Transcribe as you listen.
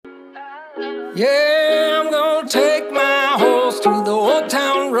Yeah, I'm gonna take my horse to the old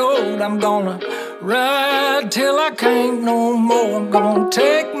town road. I'm gonna ride till I can't no more. I'm gonna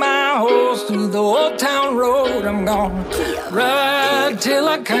take my horse to the old town road. I'm gonna ride till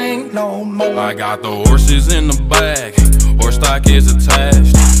I can't no more. I got the horses in the back. Horse stock is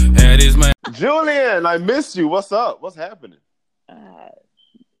attached. Had his man. Julian, I missed you. What's up? What's happening?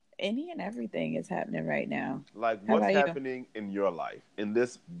 Any and everything is happening right now. Like, what's happening in your life in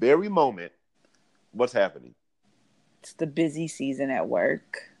this very moment? What's happening? It's the busy season at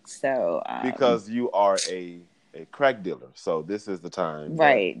work, so because you are a crack dealer, so this is the time.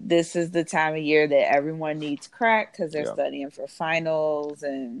 Right, this is the time of year that everyone needs crack because they're studying for finals.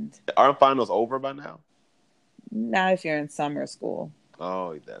 And aren't finals over by now? Not if you're in summer school.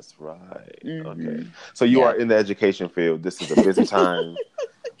 Oh, that's right. Mm-hmm. Okay, so you are in the education field. This is a busy time.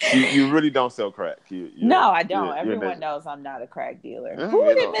 You really don't sell crack. No, I don't. Everyone knows I'm not a crack dealer. Who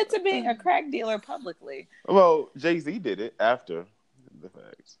would admit to being a crack dealer publicly? Well, Jay-Z did it after the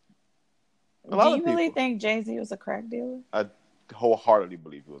fact. Do you really think Jay-Z was a crack dealer? I wholeheartedly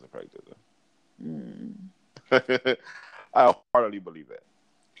believe he was a crack dealer. I wholeheartedly believe that.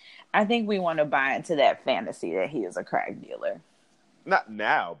 I think we want to buy into that fantasy that he is a crack dealer. Not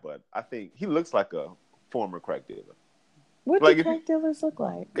now, but I think he looks like a former crack dealer. What do crack dealers look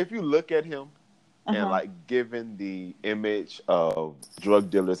like? If you look at him and given the image of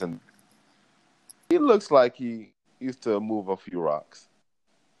drug dealers, and he looks like he used to move a few rocks.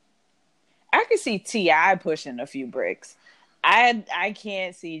 I could see T.I. pushing a few bricks. I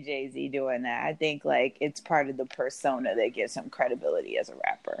can't see Jay-Z doing that. I think it's part of the persona that gives him credibility as a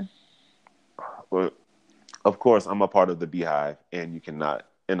rapper. Well, of course, I'm a part of the Beehive, and I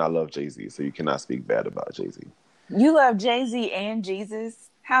love Jay-Z, so you cannot speak bad about Jay-Z. You love Jay-Z and Jesus?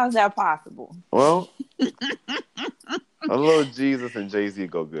 How is that possible? Well, a little Jesus and Jay-Z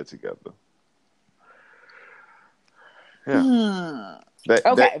go good together. Yeah.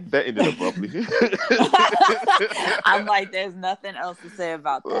 That ended abruptly. I'm like, there's nothing else to say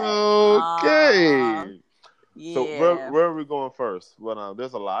about that. Okay. Yeah. So where are we going first? Well,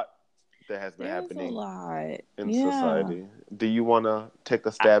 there's a lot that has been happening in society. Do you want to take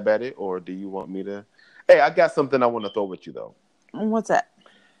a stab at it, or do you want me to? Hey, I got something I want to throw at you, though. What's that?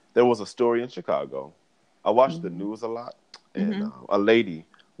 There was a story in Chicago. I watched the news a lot, and a lady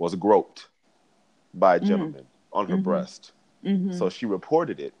was groped by a gentleman on her breast. Mm-hmm. So she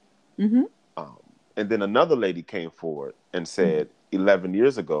reported it. Mm-hmm. And then another lady came forward and said 11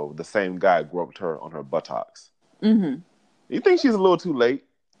 years ago, the same guy groped her on her buttocks. Mm-hmm. You think she's a little too late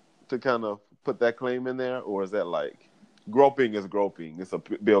to kind of put that claim in there? Or is that groping is groping? It's a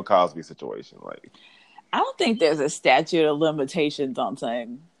Bill Cosby situation. I don't think there's a statute of limitations on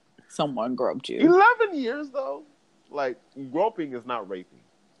saying someone groped you. 11 years, though? Groping is not raping.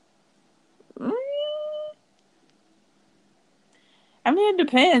 I mean, it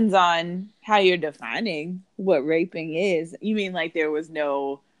depends on how you're defining what raping is. You mean there was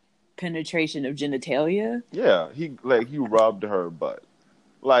no penetration of genitalia? Yeah, he rubbed her butt.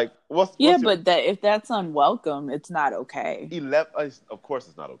 What's but if that's unwelcome, it's not okay. Of course,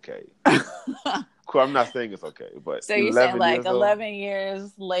 it's not okay. I'm not saying it's okay, but so you're saying 11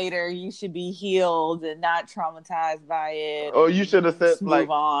 years later, you should be healed and not traumatized by it. Oh, you should have said move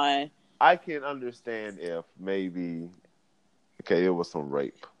on. I can understand if maybe it was some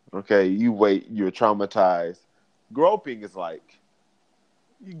rape. Okay, you're traumatized. Groping is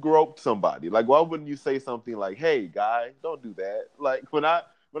you groped somebody. Why wouldn't you say something like, "Hey, guy, don't do that"? When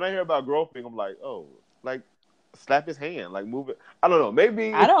I hear about groping, I'm like, oh, slap his hand, move it. I don't know.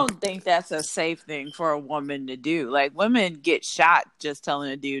 Maybe I don't think that's a safe thing for a woman to do. Women get shot just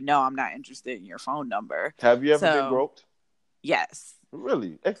telling a dude, "No, I'm not interested in your phone number." Have you ever been groped? Yes.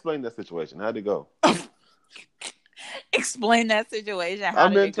 Really? Explain that situation. How'd it go? Explain that situation.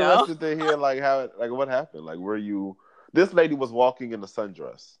 I'm interested to hear how what happened. Were you? This lady was walking in a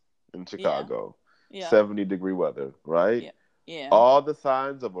sundress in Chicago, 70-degree weather, right? Yeah. All the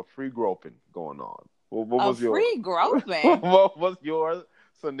signs of a free groping going on. What was free groping? What was your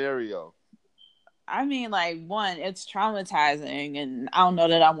scenario? I mean, one, it's traumatizing, and I don't know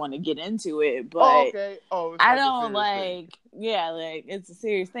that I want to get into it, but I don't it's a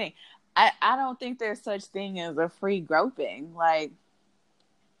serious thing. I don't think there's such thing as a free groping.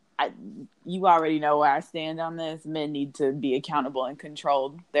 You already know where I stand on this. Men need to be accountable and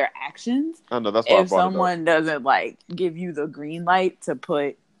control their actions. I know, that's why if someone doesn't give you the green light to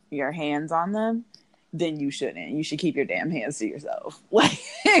put your hands on them, then you shouldn't. You should keep your damn hands to yourself.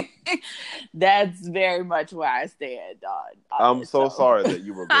 That's very much where I stand on. I'm so sorry that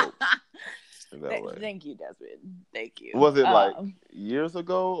you were groped. that way. Thank you, Desmond. Thank you. Was it like years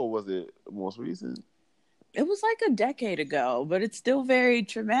ago, or was it most recent? It was like a decade ago, but it's still very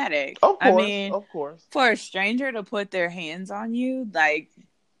traumatic. Of course, I mean, of course. For a stranger to put their hands on you, like,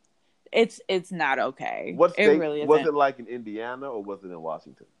 it's not okay. What state? It really isn't. Was it like in Indiana, or was it in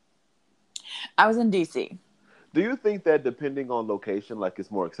Washington? I was in D.C. Do you think that depending on location, like,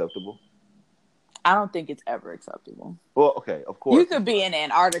 it's more acceptable? I don't think it's ever acceptable. Well, okay, of course. You could be in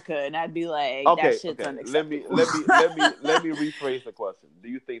Antarctica, and I'd be like, "That shit's unacceptable." Let me rephrase the question. Do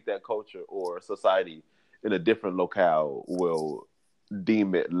you think that culture or society in a different locale will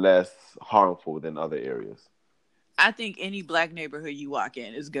deem it less harmful than other areas? I think any black neighborhood you walk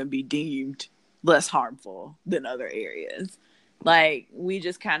in is going to be deemed less harmful than other areas. Like, we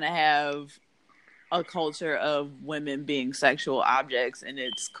just kind of have a culture of women being sexual objects, and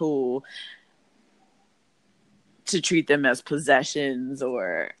it's cool to treat them as possessions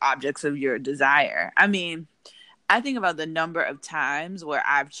or objects of your desire. I mean, I think about the number of times where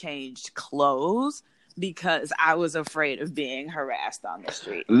I've changed clothes because I was afraid of being harassed on the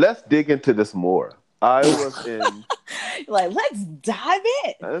street. Let's dig into this more. I was in... Like, let's dive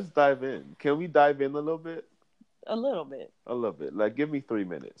in. Let's dive in. Can we dive in a little bit? A little bit. A little bit. Like, give me 3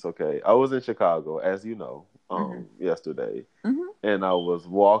 minutes, okay? I was in Chicago, as you know, yesterday. Mm-hmm. And I was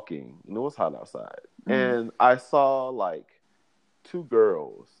walking. And it was hot outside. Mm-hmm. And I saw, like, 2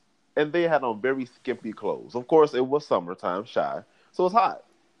 girls. And they had on very skimpy clothes. Of course, it was summertime, shy. So it was hot,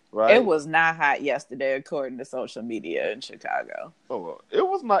 right? It was not hot yesterday, according to social media in Chicago. Oh, well, it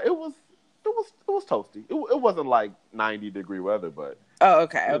was not. It was toasty. It wasn't like 90-degree weather, but... Oh,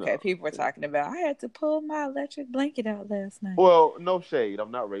 okay, okay. People were talking about, I had to pull my electric blanket out last night. Well, no shade. I'm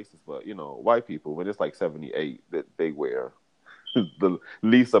not racist, but, white people, when it's like 78, that they wear the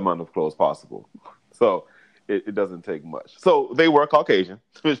least amount of clothes possible. So it doesn't take much. So they were Caucasian,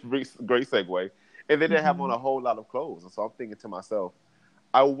 which is a great segue. And they didn't have on a whole lot of clothes. And so I'm thinking to myself,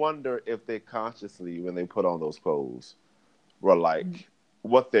 I wonder if they consciously, when they put on those clothes, were like...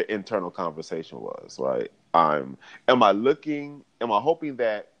 what their internal conversation was, right? Am I hoping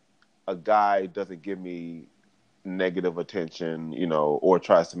that a guy doesn't give me negative attention, or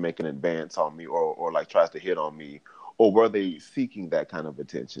tries to make an advance on me or like tries to hit on me, or were they seeking that kind of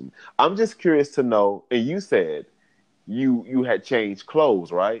attention? I'm just curious to know, and you said you had changed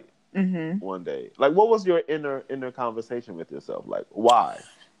clothes, right? Mm-hmm. One day. Like, what was your inner conversation with yourself? Like, why?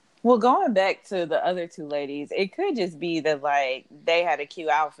 Well, going back to the other 2 ladies, it could just be that, like, they had a cute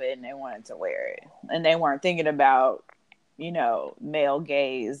outfit and they wanted to wear it. And they weren't thinking about, male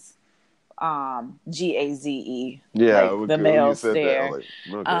gaze, Gaze. Yeah, like the male stare. Like,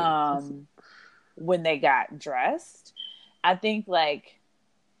 okay. When they got dressed, I think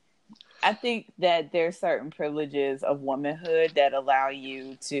that there's certain privileges of womanhood that allow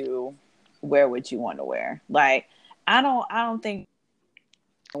you to wear what you want to wear. Like, I don't think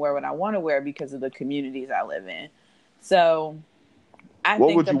wear what I want to wear because of the communities I live in. So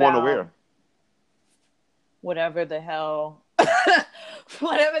what would you want to wear? Whatever the hell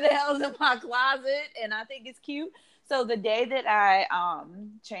is in my closet, and I think it's cute. So the day that I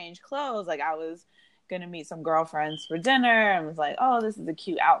changed clothes, like, I was gonna meet some girlfriends for dinner and was like, oh, this is a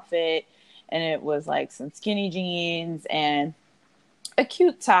cute outfit. And it was like some skinny jeans and a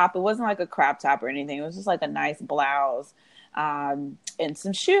cute top. It wasn't like a crop top or anything. It was just like a nice blouse. And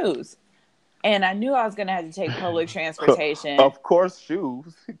some shoes. And I knew I was going to have to take public transportation. Of course,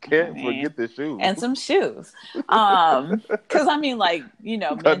 shoes. Can't forget the shoes. And some shoes. Because, I mean, like,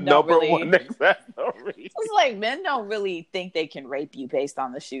 men don't really... It's like, men don't really think they can rape you based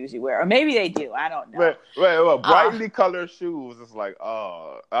on the shoes you wear. Or maybe they do. I don't know. Well, brightly colored shoes, it's like,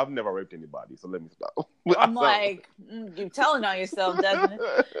 I've never raped anybody, so let me stop. I'm like, you're telling on yourself, doesn't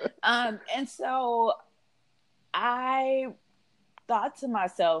it? And so I thought to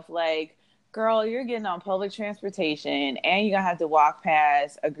myself, like, girl, you're getting on public transportation and you're going to have to walk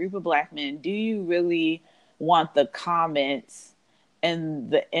past a group of black men. Do you really want the comments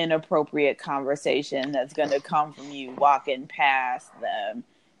and the inappropriate conversation that's going to come from you walking past them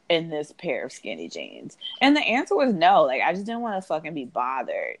in this pair of skinny jeans? And the answer was no. Like, I just didn't want to fucking be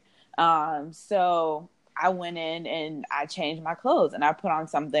bothered. So I went in and I changed my clothes and I put on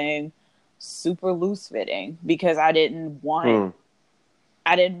something super loose fitting because I didn't want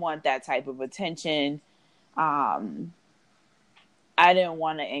that type of attention. I didn't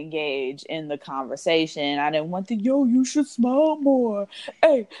want to engage in the conversation. I didn't want you should smile more.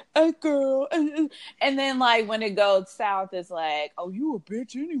 Hey, girl. And then, like, when it goes south, it's like, oh, you a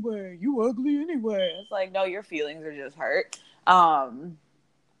bitch anyway. You ugly anyway. It's like, no, your feelings are just hurt.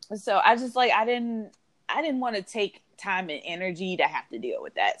 So I just, like, I didn't want to take time and energy to have to deal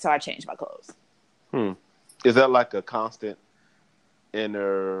with that. So I changed my clothes. Is that like a constant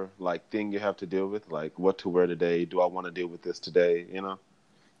inner like thing you have to deal with? Like what to wear today? Do I want to deal with this today? You know?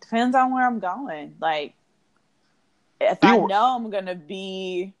 Depends on where I'm going. Like if I know I'm going to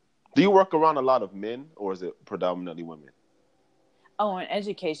be... Do you work around a lot of men or is it predominantly women? Oh, in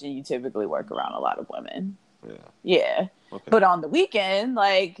education, you typically work around a lot of women. Yeah. Okay. But on the weekend,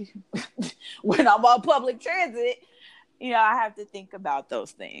 like when I'm on public transit, you know, I have to think about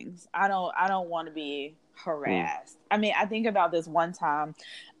those things. I don't want to be harassed. I mean, I think about this one time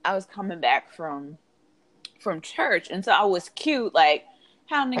I was coming back from church, and so I was cute, like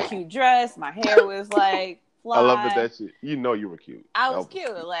having a cute dress. My hair was like fly. I love that shit. You know you were cute. I was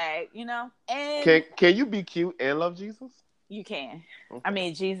cute, like, you know. And can you be cute and love Jesus? You can. Okay. I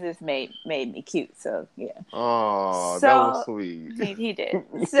mean, Jesus made me cute, so yeah. Oh, that was sweet. He did.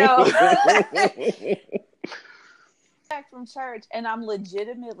 So back from church, and I'm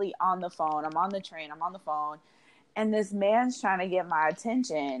legitimately on the phone. I'm on the train. I'm on the phone, and this man's trying to get my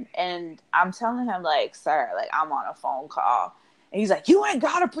attention, and I'm telling him, like, sir, like, I'm on a phone call, and he's like, you ain't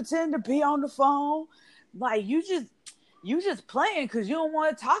gotta pretend to be on the phone, like, you just playing because you don't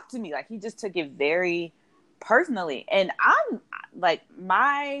want to talk to me. Like, he just took it very personally, and I'm like,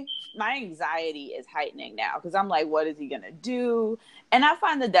 my anxiety is heightening now because I'm like, what is he gonna do? And I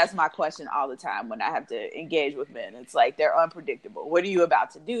find that that's my question all the time when I have to engage with men. It's like, they're unpredictable. What are you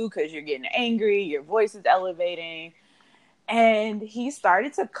about to do? Because you're getting angry, your voice is elevating. And he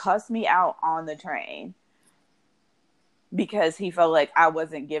started to cuss me out on the train because he felt like I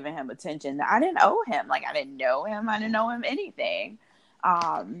wasn't giving him attention. I didn't owe him. Like, I didn't know him. I didn't owe him anything.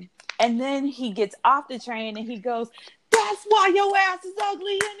 And then he gets off the train and he goes, that's why your ass is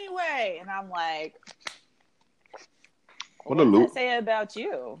ugly anyway. And I'm like, what does that say about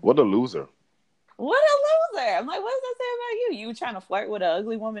you? What a loser. What a loser. I'm like, what does that say about you? You trying to flirt with an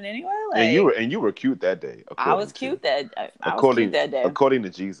ugly woman anyway? Like, and you were cute that day. I was cute that day. According to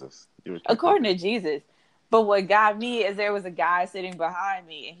Jesus. According to Jesus. But what got me is there was a guy sitting behind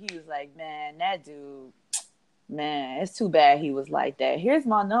me and he was like, man, that dude, man, it's too bad he was like that. Here's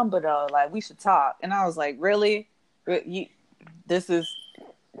my number though. Like, we should talk. And I was like, really?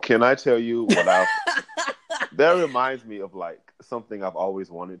 Can I tell you what that reminds me of like something I've always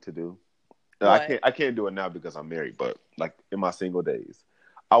wanted to do. I can't do it now because I'm married, but like in my single days,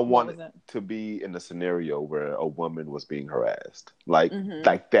 I wanted to be in a scenario where a woman was being harassed, like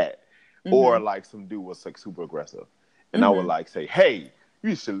that, or like some dude was like super aggressive, and I would like say, "Hey,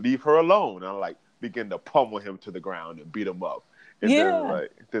 you should leave her alone," and I like begin to pummel him to the ground and beat him up, and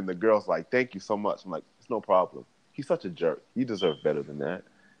then the girl's like, "Thank you so much." I'm like, "It's no problem. He's such a jerk. You deserve better than that."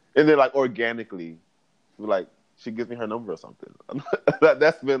 And then like organically, like, she gives me her number or something.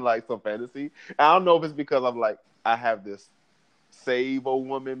 That's been like some fantasy. I don't know if it's because I'm like, I have this save a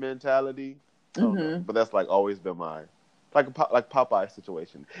woman mentality, but that's like always been my like Popeye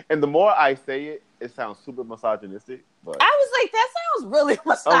situation. And the more I say it, it sounds super misogynistic. But I was like, that sounds really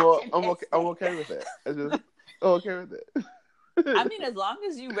misogynistic. I'm okay with that. I'm okay with it. I mean, as long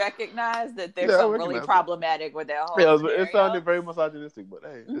as you recognize that there's something really problematic with that whole scenario. It sounded very misogynistic, but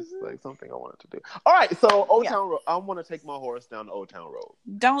hey, it's like something I wanted to do. All right, so Old Town Road. I want to take my horse down to Old Town Road.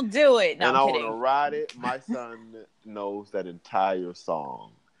 Don't do it. No, and I'm I kidding. want to ride it. My son knows that entire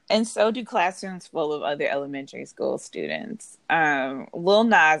song. And so do classrooms full of other elementary school students. Lil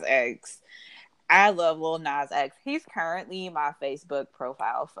Nas X. I love Lil Nas X. He's currently my Facebook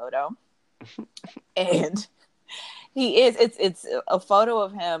profile photo. And it's a photo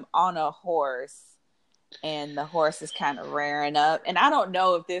of him on a horse, and the horse is kind of rearing up. And I don't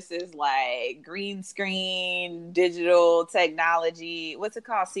know if this is like green screen, digital technology. What's it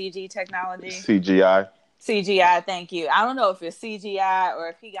called? CG technology? CGI, thank you. I don't know if it's CGI or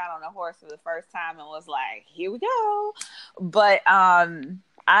if he got on a horse for the first time and was like, here we go. But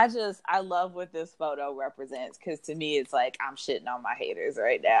I love what this photo represents, because to me it's like I'm shitting on my haters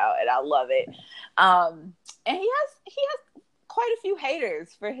right now, and I love it. And he has quite a few haters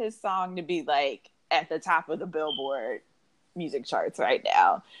for his song to be like at the top of the Billboard music charts right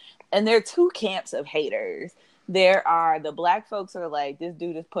now. And there are two camps of haters. There are the black folks who are like, this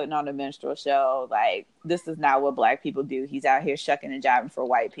dude is putting on a minstrel show. Like, this is not what black people do. He's out here shucking and jiving for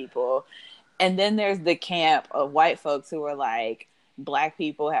white people. And then there's the camp of white folks who are like, black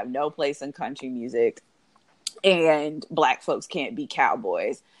people have no place in country music and black folks can't be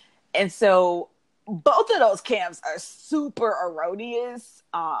cowboys. And so both of those camps are super erroneous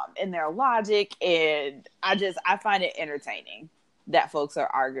in their logic. And I find it entertaining that folks are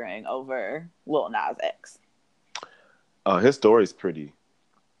arguing over Lil Nas X. His story's pretty.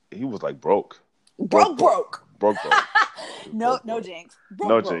 He was like broke. Broke. No jinx.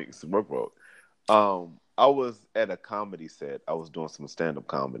 No jinx. Broke. I was at a comedy set. I was doing some stand-up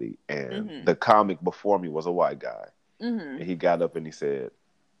comedy, and the comic before me was a white guy. And he got up and he said,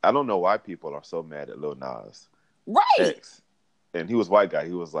 I don't know why people are so mad at Lil Nas X. And he was a white guy.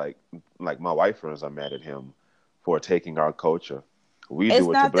 He was like my white friends are mad at him for taking our culture. It's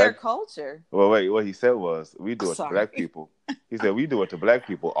not their culture. Well, wait, what he said was, we do it to black people. He said, we do it to black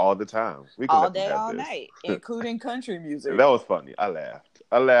people all the time. We can all day, all night, including country music. That was funny. I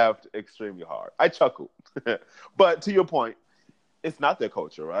laughed extremely hard. I chuckled. But to your point, it's not their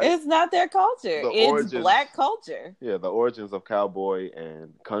culture, right? It's not their culture. It's black culture. Yeah, the origins of cowboy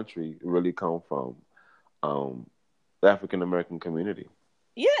and country really come from the African American community.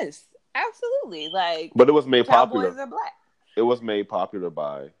 Yes, absolutely. But it was made popular. Cowboys are black. It was made popular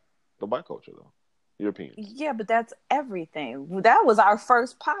by the white culture, though. Europeans. Yeah, but that's everything. That was our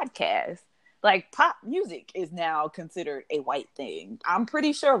first podcast. Pop music is now considered a white thing. I'm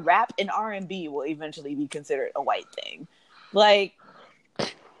pretty sure rap and R&B will eventually be considered a white thing.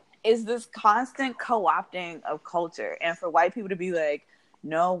 Is this constant co-opting of culture, and for white people to be like,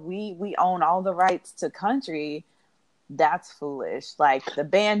 no, we own all the rights to country, that's foolish. The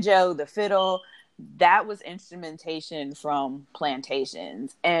banjo, the fiddle, that was instrumentation from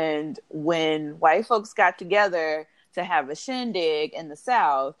plantations. And when white folks got together to have a shindig in the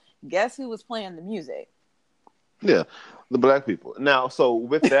South, guess who was playing the music? Yeah, the black people. Now, so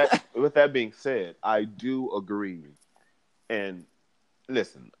with that being said, I do agree. And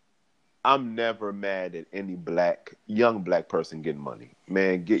listen, I'm never mad at any young black person getting money.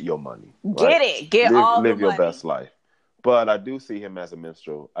 Man, get your money. Get it. Get all the money. Live your best life. But I do see him as a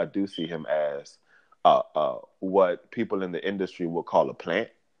minstrel. I do see him as what people in the industry would call a plant.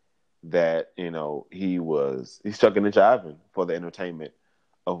 That, he's chucking and jiving for the entertainment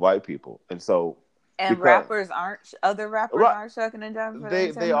of white people. And so... And other rappers aren't chucking and jiving for the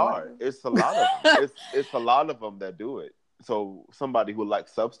entertainment? They are. It's a lot of them. It's a lot of them that do it. So somebody who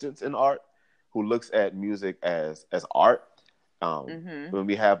likes substance in art, who looks at music as art, when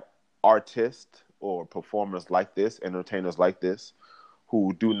we have artists or performers like this, entertainers like this,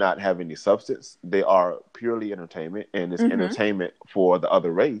 who do not have any substance, they are purely entertainment, and it's entertainment for the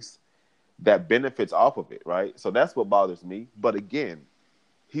other race that benefits off of it, right? So that's what bothers me. But again,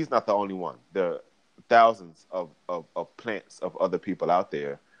 he's not the only one. There are thousands of plants of other people out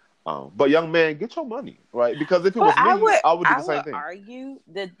there. But young man, get your money, right? Because if it was me, I would do the same thing. I would argue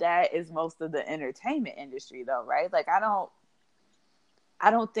that is most of the entertainment industry, though, right? I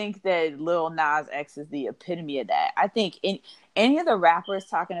don't think that Lil Nas X is the epitome of that. I think any of the rappers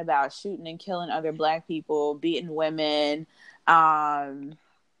talking about shooting and killing other black people, beating women,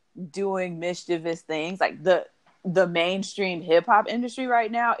 doing mischievous things, the mainstream hip hop industry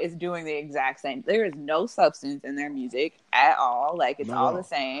right now is doing the exact same. There is no substance in their music at all. It's all the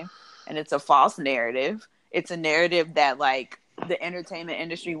same. And it's a false narrative. It's a narrative that the entertainment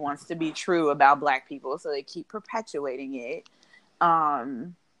industry wants to be true about black people. So they keep perpetuating it.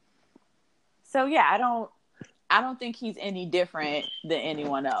 So yeah, I don't think he's any different than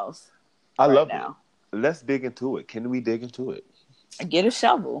anyone else. I love it. Let's dig into it. Can we dig into it? Get a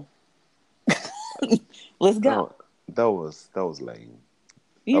shovel. Let's go. No, that was lame.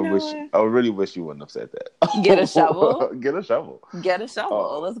 I really wish you wouldn't have said that. Get a shovel. Get a shovel. Get a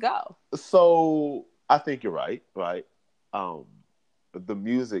shovel. Let's go. So I think you're right. Right. The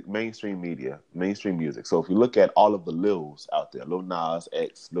music, mainstream music. So if you look at all of the Lils out there, Lil Nas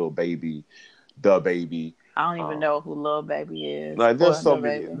X, Lil Baby, Da Baby. I don't even know who Lil Baby is. There's so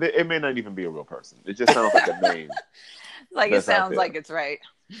many. It may not even be a real person. It just sounds like a name. It sounds like it's right.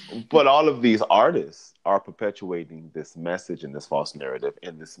 But all of these artists are perpetuating this message and this false narrative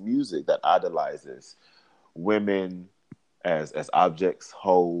and this music that idolizes women as objects,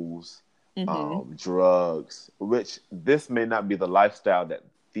 hoes, drugs, which this may not be the lifestyle that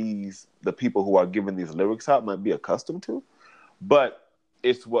the people who are giving these lyrics out might be accustomed to, but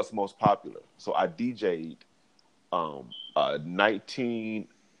it's what's most popular. So I DJ'd a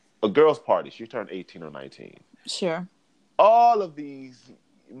girl's party. She turned 18 or 19. Sure. All of these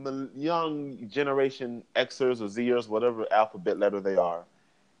young generation Xers or Zers, whatever alphabet letter they are,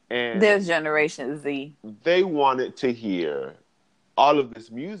 and there's Generation Z. They wanted to hear all of this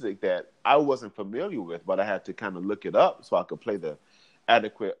music that I wasn't familiar with, but I had to kind of look it up so I could play the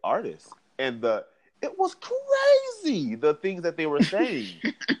adequate artist. And it was crazy, the things that they were saying.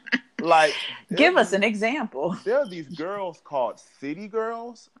 Give us an example. There are these girls called City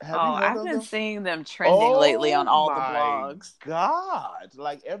Girls. I've been seeing them trending lately on all the blogs. God,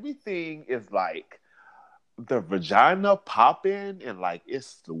 everything is the vagina popping and like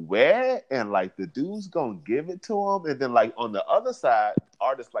it's wet and like the dude's gonna give it to him, and then like on the other side,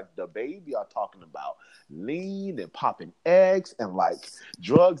 artists like the baby are talking about lean and popping eggs and like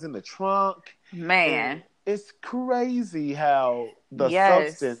drugs in the trunk. Man, and it's crazy how the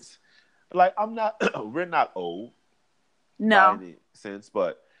substance. Like we're not old by any sense,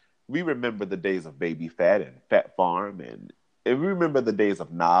 but we remember the days of Baby Fat and Fat Farm, and we remember the days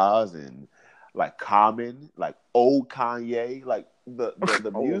of Nas and like Common, like old Kanye, like the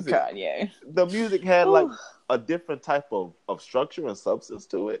music. Kanye. The music had like a different type of structure and substance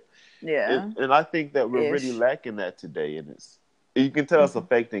to it. Yeah, and I think that we're really lacking that today, and you can tell it's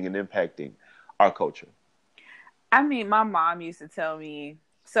affecting and impacting our culture. I mean, my mom used to tell me.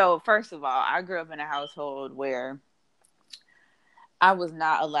 So first of all, I grew up in a household where I was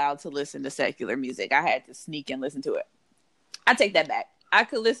not allowed to listen to secular music. I had to sneak and listen to it. I take that back. I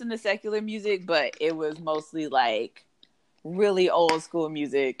could listen to secular music, but it was mostly like really old school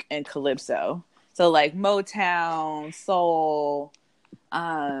music and calypso. So like Motown, soul,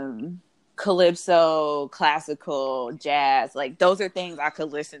 calypso, classical, jazz. Like those are things I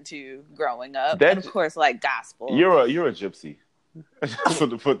could listen to growing up. And of course, like gospel. You're a gypsy. I just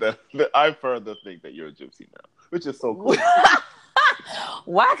want to put that. I further think that you're a gypsy now, which is so cool.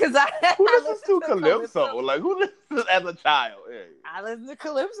 Why? Because who listens to calypso? Like who listens as a child? Yeah. I listened to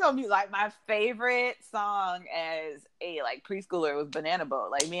calypso music. Like my favorite song as a like preschooler was Banana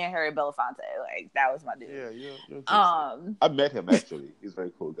Boat. Like me and Harry Belafonte. Like that was my dude. Yeah, you're a gypsy. I met him actually. He's a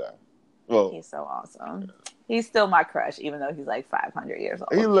very cool guy. Well, he's so awesome. Yeah. He's still my crush, even though he's like 500 years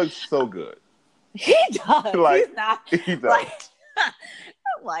old. He looks so good. He does. Like, he's not. He does. Like,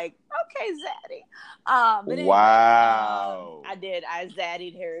 I'm like, okay, Zaddy. But anyway, wow. I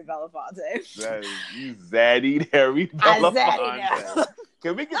zaddied Harry Belafonte. You zaddied Harry Belafonte. I zaddied him.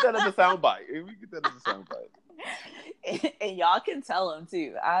 Can we get that as a soundbite? And y'all can tell him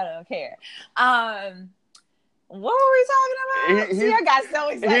too. I don't care. What were we talking about? See, I got so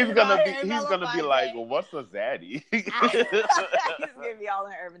excited. He's gonna be like, well, what's a zaddy? He's gonna be all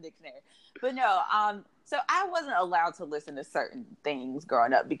in Urban Dictionary. But no, so I wasn't allowed to listen to certain things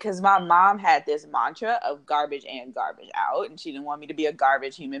growing up because my mom had this mantra of garbage in, garbage out, and she didn't want me to be a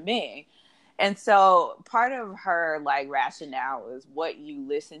garbage human being. And so part of her like rationale is what you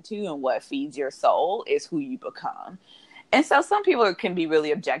listen to and what feeds your soul is who you become. And so some people can be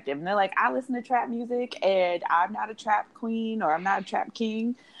really objective and they're like, I listen to trap music and I'm not a trap queen or I'm not a trap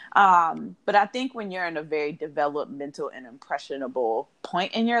king. But I think when you're in a very developmental and impressionable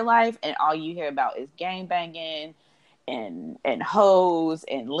point in your life and all you hear about is gangbanging and hoes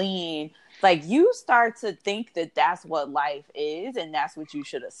and lean, like you start to think that that's what life is and that's what you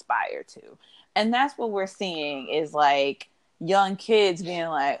should aspire to. And that's what we're seeing is like young kids being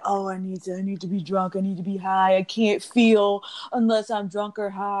like, oh, I need to be drunk. I need to be high. I can't feel unless I'm drunk or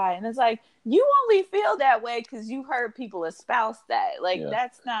high. And it's like, you only feel that way because you heard people espouse that. Like,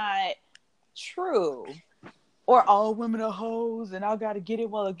 that's not true. Or all women are hoes and I got to get it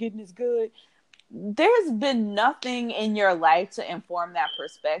while the getting is good. There's been nothing in your life to inform that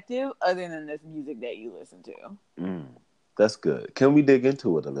perspective other than this music that you listen to. That's good. Can we dig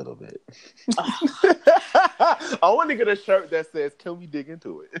into it a little bit? I want to get a shirt that says, can we dig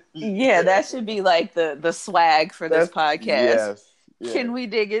into it? Yeah, that should be like the swag for this podcast. Yes. Yeah. Can we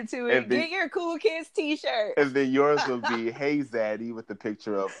dig into it? Get your Cool Kids t-shirt. And then yours will be, hey, Zaddy, with the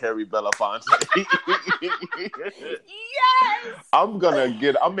picture of Harry Belafonte. Yes!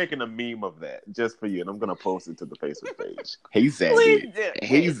 I'm making a meme of that just for you, and I'm going to post it to the Facebook page. Hey, Zaddy.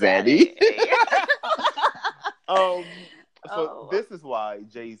 Hey, Zaddy. So this is why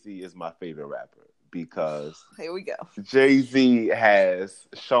Jay-Z is my favorite rapper, because here we go. Jay-Z has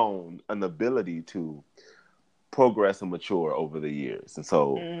shown an ability to progress and mature over the years. And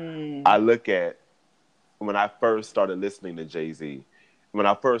so I look at when I first started listening to Jay-Z, when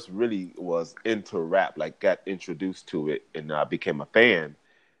I first really was into rap, like got introduced to it and I became a fan,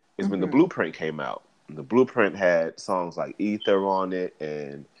 is when The Blueprint came out. And The Blueprint had songs like Ether on it,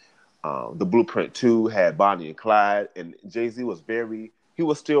 and The Blueprint 2 had Bonnie and Clyde, and Jay-Z was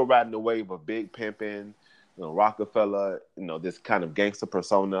still riding the wave of Big Pimpin', Rockefeller, this kind of gangster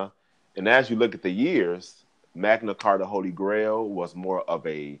persona. And as you look at the years, Magna Carta Holy Grail was more of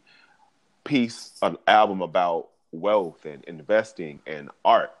an album about wealth and investing and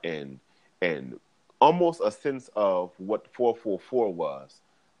art and almost a sense of what 444 was,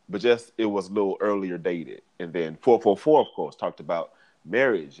 but just it was a little earlier dated. And then 444, of course, talked about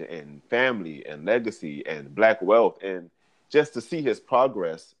marriage and family and legacy and black wealth. And just to see his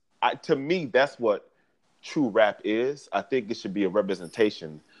progress, to me, that's what true rap is. I think it should be a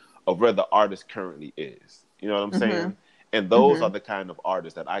representation of where the artist currently is. You know what I'm saying? And those are the kind of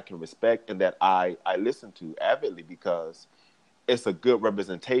artists that I can respect and that I listen to avidly because it's a good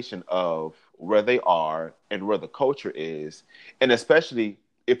representation of where they are and where the culture is. And especially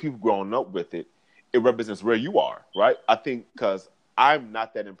if you've grown up with it, it represents where you are, right? I think because I'm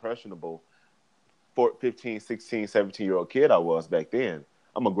not that impressionable for 15, 16, 17-year-old kid I was back then.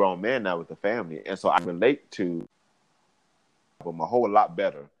 I'm a grown man now with a family. And so I relate to them a whole lot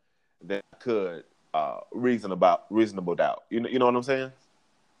better than I could reasonable doubt. You know what I'm saying?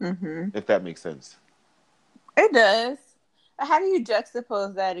 If that makes sense. It does. How do you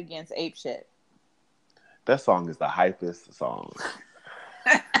juxtapose that against Ape Shit? That song is the hypest song.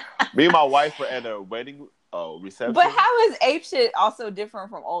 Me and my wife were at a wedding reception. But how is Ape Shit also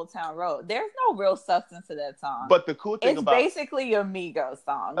different from Old Town Road? There's no real substance to that song. But the cool thing it's basically a Migos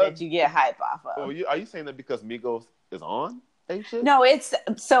song that you get hype off of. Are you saying that because Migos is on Ape Shit? No,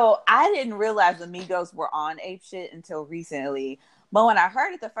 so I didn't realize the Migos were on Ape Shit until recently. But when I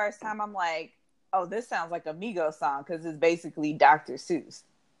heard it the first time, I'm like, oh, this sounds like a Migos song because it's basically Dr. Seuss.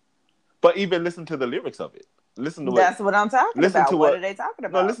 But even listen to the lyrics of it. That's what I'm talking about. What are they talking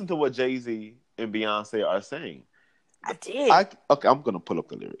about? No, listen to what Jay-Z and Beyonce are saying. I did. Okay, I'm going to pull up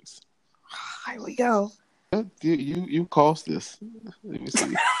the lyrics. Here we go. You caused this. Let me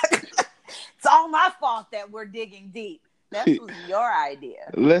see. It's all my fault that we're digging deep. That was your idea.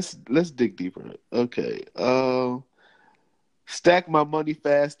 Let's dig deeper. Okay. Stack my money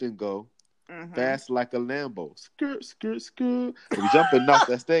fast and go. Fast like a Lambo. Skirt, skirt, skirt. We jumping off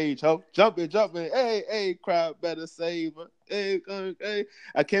that stage, ho. Jumping. Hey, crowd better save her. Hey.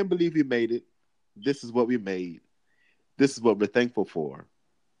 I can't believe we made it. This is what we made. This is what we're thankful for.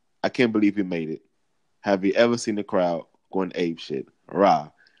 I can't believe we made it. Have you ever seen the crowd going ape shit? Rah.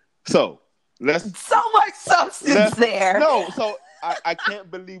 So much substance there. No, so I can't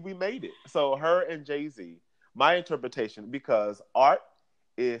believe we made it. So her and Jay-Z, my interpretation, because art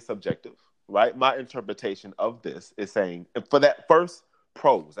is subjective, right? My interpretation of this is saying, for that first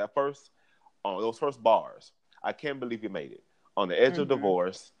prose, those first bars, I can't believe we made it. On the edge of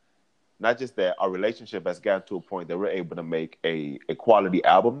divorce, not just that, our relationship has gotten to a point that we're able to make a quality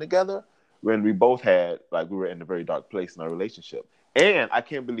album together when we both we were in a very dark place in our relationship. And I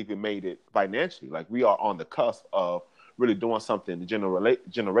can't believe we made it financially. Like, we are on the cusp of really doing something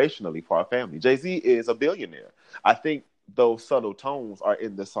generationally for our family. Jay-Z is a billionaire. I think those subtle tones are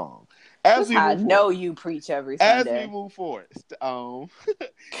in the song. I know you preach every Sunday. As we move forward,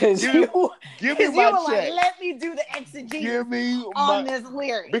 because you were check. Like, let me do the exegesis on this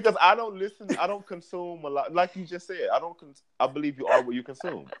lyric. Because I don't listen, I don't consume a lot. Like you just said, I believe you are what you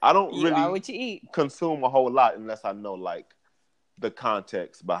consume. I don't you are what you eat. Consume a whole lot unless I know the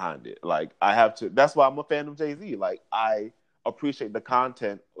context behind it. I have to. That's why I'm a fan of Jay-Z. I appreciate the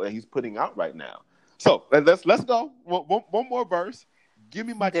content that he's putting out right now. So let's go. One more verse. Give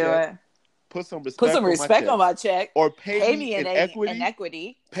me my check. Put some respect on my check. Or pay me in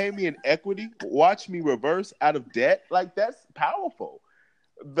equity. Pay me in equity. Watch me reverse out of debt. That's powerful.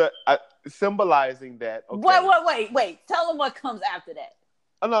 Symbolizing that. Okay. Wait. Tell them what comes after that.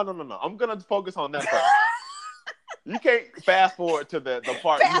 No. I'm gonna focus on that first. You can't fast forward to the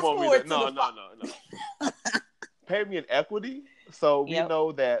part you want me to. No. Pay me in equity. So we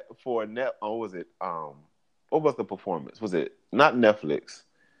know that for what was the performance? Was it not Netflix?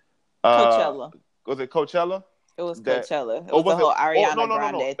 Coachella. Was it Coachella? It was Coachella. It was the whole Ariana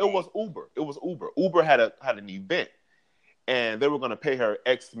Grande thing. It was Uber. Uber had an event, and they were going to pay her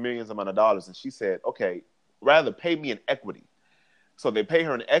X millions amount of dollars, and she said, "Okay, rather pay me in equity." So they pay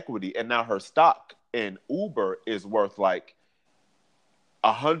her in equity, and now her stock in Uber is worth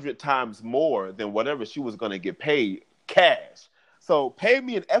 100 times more than whatever she was going to get paid cash. So pay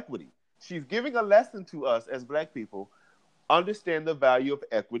me in equity. She's giving a lesson to us as Black people. Understand the value of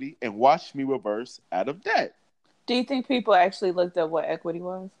equity and watch me reverse out of debt. Do you think people actually looked up what equity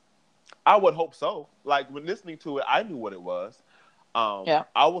was? I would hope so. When listening to it, I knew what it was. I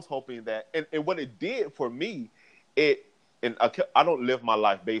was hoping that, and what it did for me, I don't live my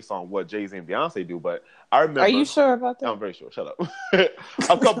life based on what Jay-Z and Beyonce do, but I remember. Are you sure about that? I'm very sure. Shut up.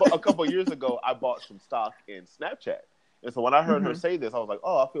 a couple years ago, I bought some stock in Snapchat. And so when I heard her say this, I was like,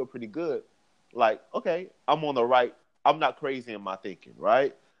 oh, I feel pretty good. Okay, I'm on the right. I'm not crazy in my thinking,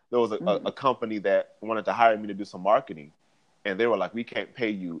 right? There was a company that wanted to hire me to do some marketing. And they were like, we can't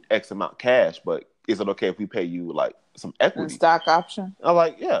pay you X amount cash, but is it okay if we pay you some equity? A stock option? I'm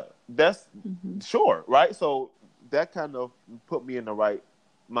like, yeah, that's sure, right? So that kind of put me in the right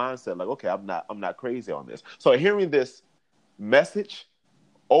mindset. Okay, I'm not crazy on this. So hearing this message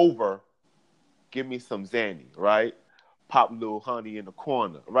over, give me some Zanny, right? Pop little honey in the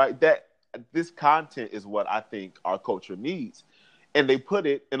corner, right? That this content is what I think our culture needs. And they put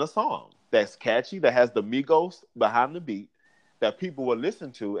it in a song that's catchy, that has the Migos behind the beat, that people will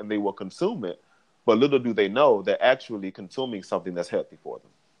listen to and they will consume it. But little do they know they're actually consuming something that's healthy for them.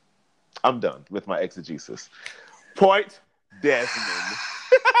 I'm done with my exegesis. Point Desmond.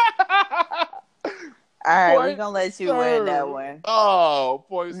 All right, we're gonna let you win that one. Oh,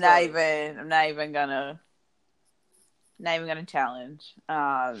 point. I'm not even gonna challenge.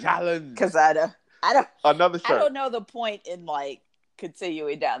 Challenge, because I don't. Another shirt. I don't know the point in like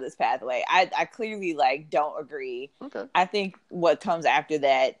continuing down this pathway. I clearly like don't agree. Okay. I think what comes after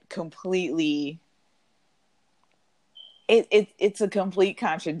that completely. It's a complete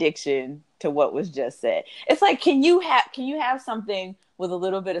contradiction to what was just said. It's like, can you have something with a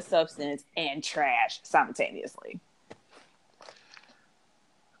little bit of substance and trash simultaneously?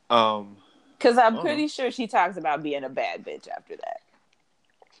 Because I'm pretty sure she talks about being a bad bitch after that.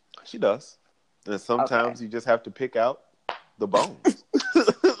 She does. And sometimes you just have to pick out the bones.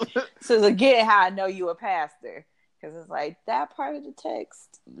 So again, how I know you a pastor. Because it's like that part of the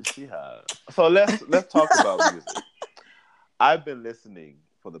text. So let's talk about music. I've been listening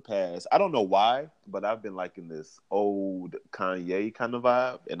for the past, I don't know why, but I've been liking this old Kanye kind of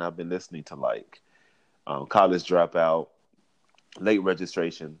vibe, and I've been listening to like College Dropout, Late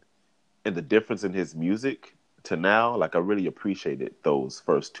Registration, and the difference in his music to now, like I really appreciated those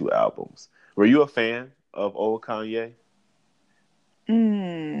first two albums. Were you a fan of old Kanye?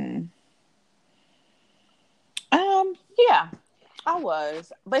 Yeah, I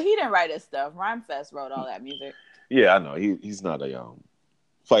was, but he didn't write his stuff. Rhymefest wrote all that music. Yeah, I know. He's not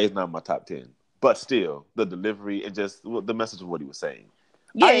he's not my top 10. But still, the delivery and just the message of what he was saying.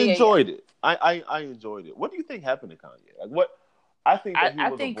 Yeah, I enjoyed it. I enjoyed it. What do you think happened to Kanye? Like what I think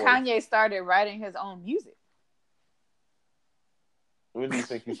Kanye started writing his own music. When do you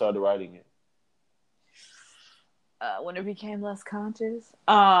think he started writing it? When it became less conscious.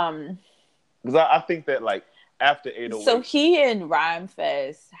 Because I think that like after 808. So he and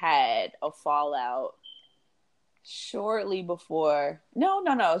Rhymefest had a fallout shortly before. No, it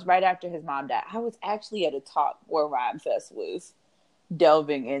was right after his mom died. I was actually at a talk where Rhymefest was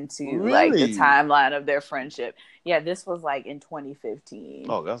delving into like the timeline of their friendship. Yeah, this was like in 2015.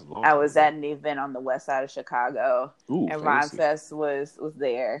 Oh, that's long. I was at an event on the west side of Chicago. Ooh, and fancy. Rhymefest was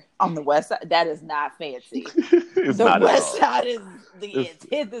there on the west side. That is not fancy. The not west side is the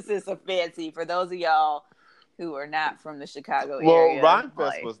antithesis of fancy for those of y'all who are not from the Chicago area. Well,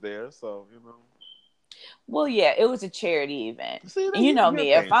 Rhymefest was there, so you know. Well, yeah, it was a charity event. See, you know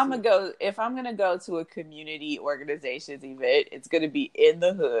me. If I'm gonna go to a community organization's event, it's gonna be in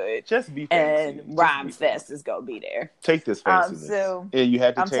the hood. Just be fancy. And Rhymefest is gonna be there. Take this fanciness. And you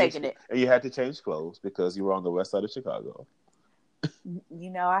had to taking it. And you had to change clothes because you were on the west side of Chicago. You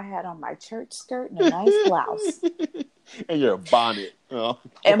know, I had on my church skirt and a nice blouse. And your bonnet. Oh.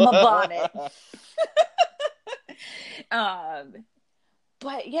 And my bonnet.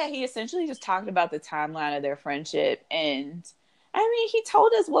 But yeah, he essentially just talked about the timeline of their friendship. And I mean, he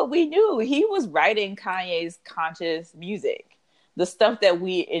told us what we knew. He was writing Kanye's conscious music, the stuff that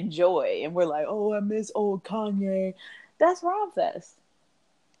we enjoy. And we're like, oh, I miss old Kanye. That's Rhymefest.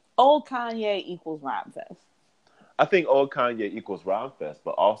 Old Kanye equals Rhymefest. I think old Kanye equals Rhymefest,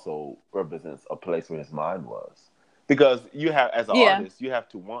 but also represents a place where his mind was. Because you have, as an artist, you have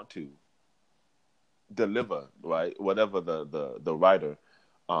to want to deliver, right? Whatever the writer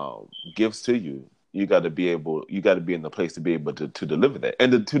gives to you, you got to be in the place to be able to deliver that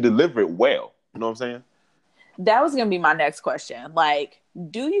and to deliver it well. You know what I'm saying? That was going to be my next question. Like,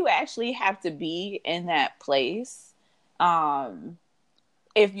 do you actually have to be in that place?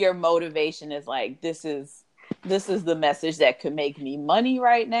 If your motivation is like, this is the message that could make me money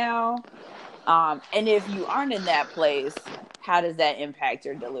right now. And if you aren't in that place, how does that impact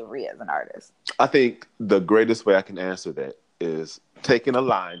your delivery as an artist? I think the greatest way I can answer that is taking a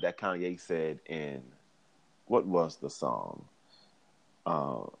line that Kanye said in, what was the song?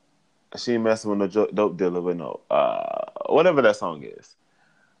 She ain't messing with no dope dealer, but no. Whatever that song is.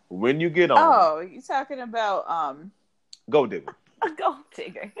 When you get on. Oh, you talking about Gold Digger. Gold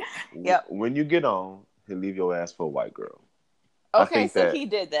Digger. Yep. When you get on, he'll leave your ass for a white girl. Okay, so he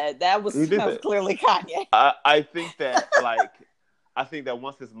did that. That was clearly Kanye. I think that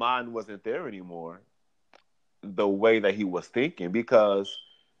once his mind wasn't there anymore, the way that he was thinking, because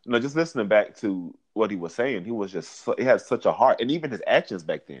just listening back to what he was saying, he had such a heart, and even his actions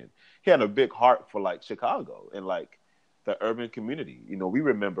back then, he had a big heart for like Chicago and like the urban community. We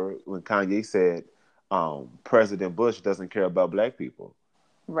remember when Kanye said, President Bush doesn't care about black people.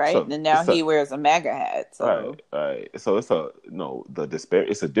 Right, and now he wears a MAGA hat. So. Right. So it's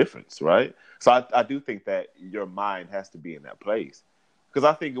it's a difference, right? So I do think that your mind has to be in that place, because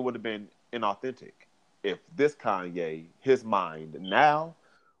I think it would have been inauthentic if this Kanye, his mind now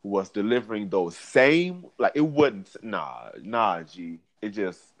was delivering those same, like, it wouldn't. G. It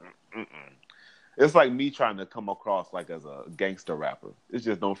just, it's like me trying to come across like as a gangster rapper. It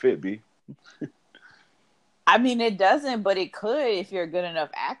just don't fit, B. I mean, it doesn't, but it could if you're a good enough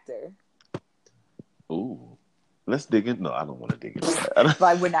actor. Ooh. Let's dig in. No, I don't want to dig into that.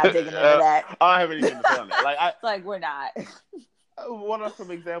 Like, we're not digging into that. I don't have anything to say on that. Like, we're not. What are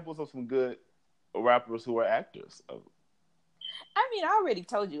some examples of some good rappers who are actors? I mean, I already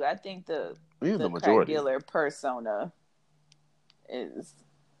told you. I think the crack dealer persona is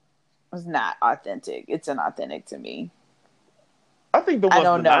not authentic. It's inauthentic to me. I think the ones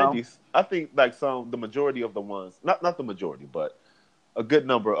in the 90s, I think like the majority of the ones, not the majority, but a good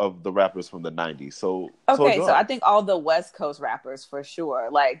number of the rappers from the 90s. So I think all the West Coast rappers for sure,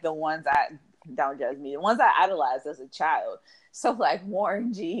 like the ones don't judge me, the ones I idolized as a child. So like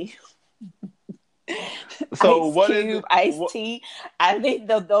Warren G. So Ice what Cube, Ice-T. I think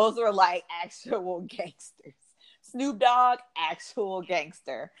those were like actual gangsters. Snoop Dogg, actual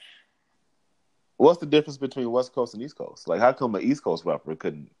gangster. What's the difference between West Coast and East Coast? Like, how come an East Coast rapper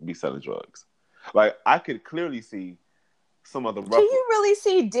couldn't be selling drugs? Like, I could clearly see some of the rappers. Can you really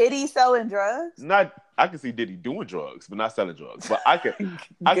see Diddy selling drugs? I can see Diddy doing drugs, but not selling drugs. But I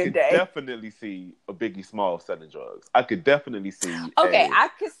could definitely see a Biggie Smalls selling drugs. I could definitely see. I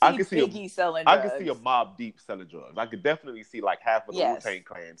could see Biggie selling drugs. I could see a Mobb Deep selling drugs. I could definitely see like half of the Wu-Tang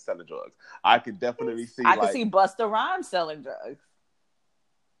Clan selling drugs. I could definitely see. I could see Busta Rhymes selling drugs.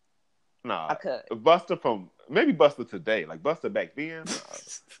 Nah, I could. Busta today, like Busta back then.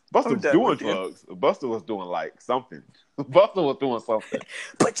 Busta was doing drugs. Busta was doing like something. Busta was doing something.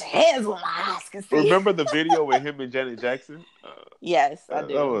 Put your hands on my eyes. Remember the video with him and Janet Jackson? Yes, I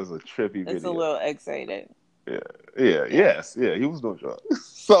do. That was a trippy video. It's a little X-rated. Yes, he was doing drugs.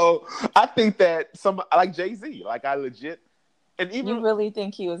 So I think that like Jay-Z, like I legit. And even, you really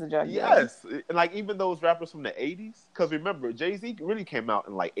think he was a drug dealer? Yes. And like even those rappers from the 80s, because remember, Jay-Z really came out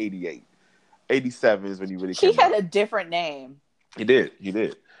in like 88. 87 is when he really came out. He had a different name. He did. I forgot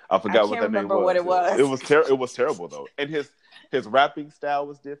what that name was. I can't remember what it was. It was terrible though. And his rapping style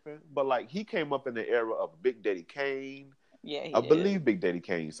was different. But like he came up in the era of Big Daddy Kane. Yeah, I believe Big Daddy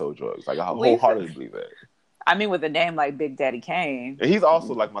Kane sold drugs. Like I wholeheartedly believe that. I mean, with a name like Big Daddy Kane. And he's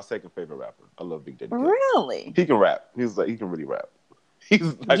also like my second favorite rapper. I love Big Daddy Kane. Really? He can rap. He can really rap.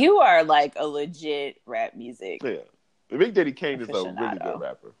 He's like, you are like a legit rap music. Yeah. Big Daddy Kane is a really good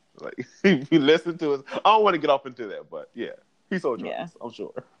rapper. Like if you listen to his, I don't want to get off into that, but yeah, he sold drugs. Yeah. I'm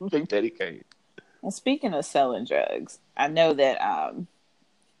sure. Big Daddy Kane. Well, speaking of selling drugs, I know that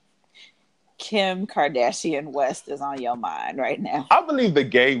Kim Kardashian West is on your mind right now. I believe the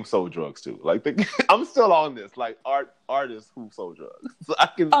game sold drugs too. Like I'm still on this. Like artists who sold drugs. So I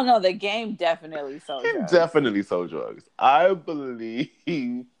can. Oh no, the game definitely sold drugs. Definitely sold drugs. I believe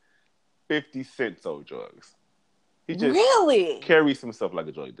 50 Cent sold drugs. He just really carries himself like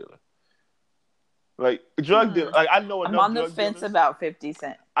a drug dealer. Like drug dealer. Like I know enough. I'm on the fence dealers. About 50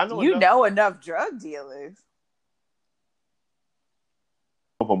 Cent. I know know enough drug dealers.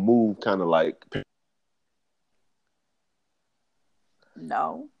 Of a move, kind of like.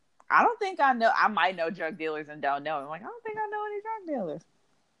 No, I don't think I know. I might know drug dealers and don't know. I'm like, I don't think I know any drug dealers.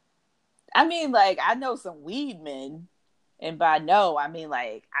 I mean, like I know some weed men. And by no, I mean,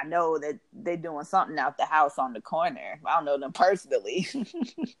 like, I know that they're doing something out the house on the corner. I don't know them personally.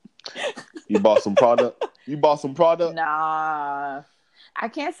 You bought some product? Nah. I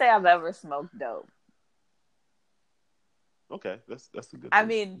can't say I've ever smoked dope. Okay, that's a good thing. I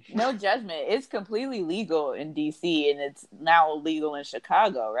mean, no judgment. It's completely legal in D.C. and it's now legal in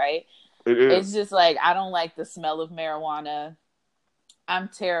Chicago, right? It is. It's just like, I don't like the smell of marijuana. I'm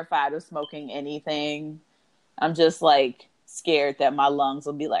terrified of smoking anything. I'm just like scared that my lungs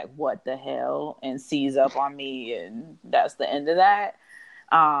will be like, what the hell? And seize up on me. And that's the end of that.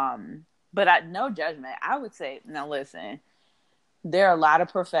 But no judgment. I would say, now listen, there are a lot of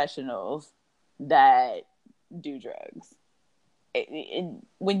professionals that do drugs.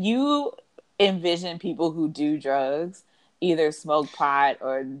 When you envision people who do drugs, either smoke pot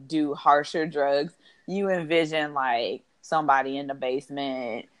or do harsher drugs, you envision like somebody in the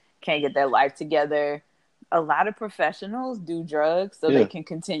basement can't get their life together. A lot of professionals do drugs so they can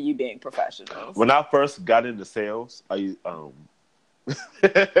continue being professionals. When I first got into sales, do you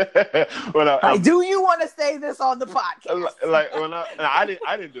want to say this on the podcast? Like when I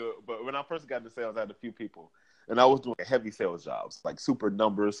didn't do it, but when I first got into sales, I had a few people and I was doing heavy sales jobs, like super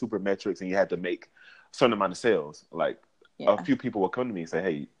numbers, super metrics, and you had to make a certain amount of sales. Like a few people would come to me and say,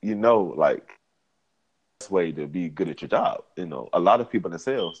 "Hey, like the best way to be good at your job, a lot of people in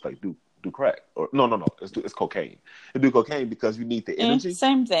sales like do crack or no, it's cocaine. They do cocaine because you need the energy.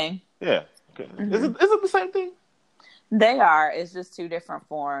 Same thing. Yeah, okay. Is it the same thing? They are. It's just two different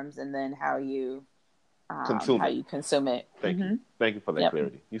forms, and then how you consume it. Thank you. Thank you for that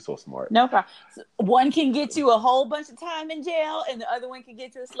clarity. You're so smart. No problem. One can get you a whole bunch of time in jail, and the other one can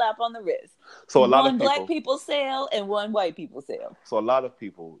get you a slap on the wrist. So one black people sell, and one white people sell. So a lot of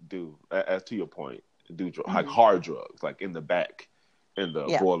people do, as to your point, do like hard drugs, like in the back, in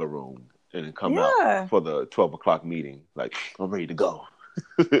the boiler room, and then come out for the 12 o'clock meeting. Like, I'm ready to go.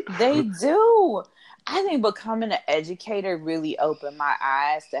 They do. I think becoming an educator really opened my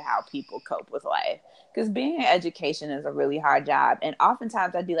eyes to how people cope with life. Because being in education is a really hard job. And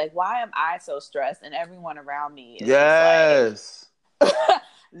oftentimes I'd be like, why am I so stressed? And everyone around me is just like,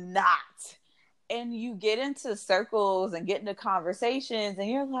 not. And you get into circles and get into conversations and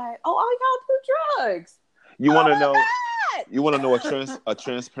you're like, oh, all y'all do drugs. You want to know? God. You want to know a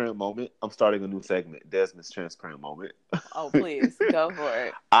transparent moment? I'm starting a new segment, Desmond's transparent moment. Oh, please go for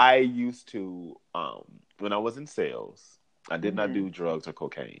it. I used to, when I was in sales, I did not do drugs or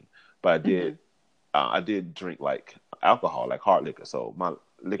cocaine, but I did. I did drink like alcohol, like hard liquor. So my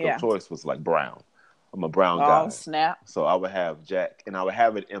liquor of choice was like brown. I'm a brown guy. Oh, snap. So I would have Jack, and I would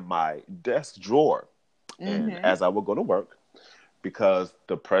have it in my desk drawer. And as I would go to work, because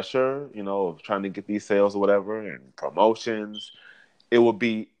the pressure, of trying to get these sales or whatever and promotions, it would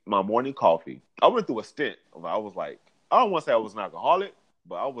be my morning coffee. I went through a stint. I was like, I don't want to say I was an alcoholic,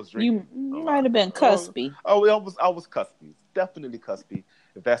 but I was drinking. You might have been cuspy. I was cuspy. Definitely cuspy,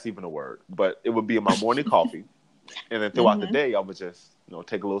 if that's even a word. But it would be in my morning coffee. And then throughout the day, I would just,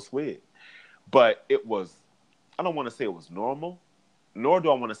 take a little swig. But it was, I don't want to say it was normal, nor do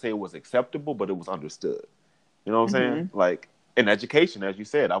I want to say it was acceptable, but it was understood. You know what I'm saying? Like, in education, as you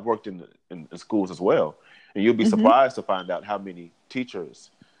said, I've worked in schools as well. And you'll be surprised to find out how many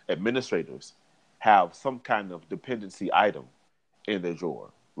teachers, administrators have some kind of dependency item in their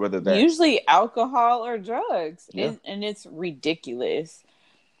drawer. Whether that's usually alcohol or drugs. And it's ridiculous.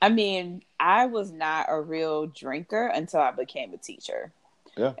 I mean, I was not a real drinker until I became a teacher.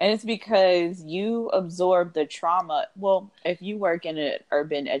 Yeah. And it's because you absorb the trauma. Well, if you work in an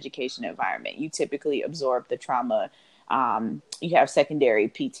urban education environment, you typically absorb the trauma. You have secondary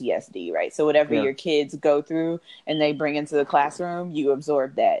PTSD, right? So whatever your kids go through and they bring into the classroom, you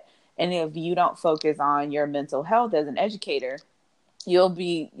absorb that. And if you don't focus on your mental health as an educator, you'll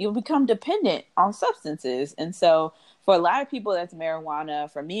become dependent on substances. And so for a lot of people, that's marijuana.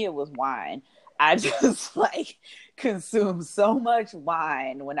 For me, it was wine. I just consumed so much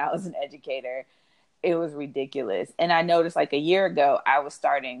wine when I was an educator. It was ridiculous. And I noticed a year ago, I was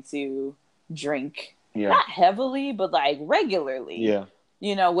starting to drink, not heavily, but regularly. Yeah.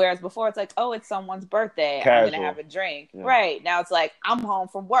 Whereas before it's oh, it's someone's birthday. Casual. I'm going to have a drink. Yeah. Right. Now it's I'm home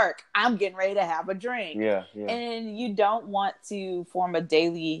from work. I'm getting ready to have a drink. Yeah. And you don't want to form a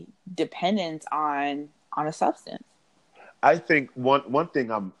daily dependence on a substance. I think one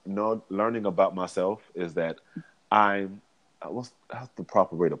thing I'm learning about myself is that how's the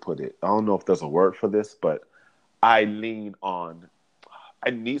proper way to put it? I don't know if there's a word for this, but I need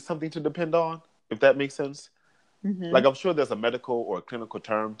something to depend on, if that makes sense. Mm-hmm. I'm sure there's a medical or a clinical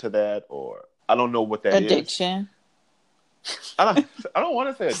term to that, or I don't know what that addiction. Is. I don't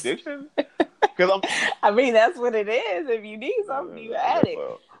want to say addiction, because I mean, that's what it is. If you need something, you add it.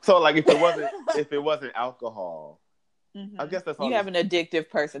 So if it wasn't alcohol, I guess that's all. You have an addictive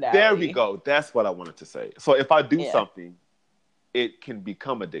personality. There we go. That's what I wanted to say. So if I do something, it can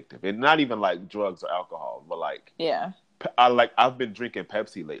become addictive, and not even drugs or alcohol, but I've been drinking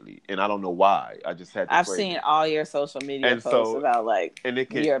Pepsi lately, and I don't know why. I just had. I've seen all your social media posts about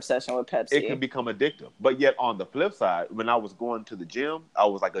your obsession with Pepsi. It can become addictive, but yet on the flip side, when I was going to the gym, I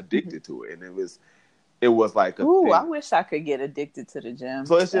was addicted to it, and it was like a ooh, thing. I wish I could get addicted to the gym.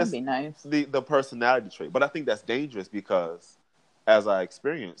 So it's That'd just be nice. The personality trait, but I think that's dangerous because, as I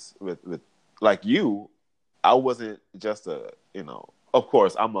experienced with you, I wasn't just Of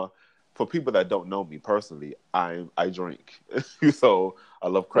course, for people that don't know me personally, I drink. So I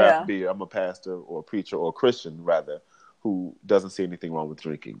love craft beer. I'm a pastor or a preacher or a Christian rather, who doesn't see anything wrong with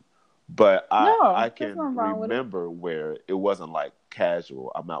drinking. But I can remember where it wasn't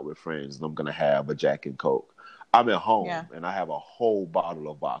casual. I'm out with friends and I'm going to have a Jack and Coke. I'm at home and I have a whole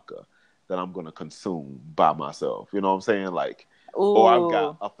bottle of vodka that I'm going to consume by myself. You know what I'm saying? Or I've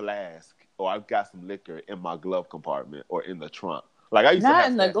got a flask, or I've got some liquor in my glove compartment or in the trunk. Like I used to Not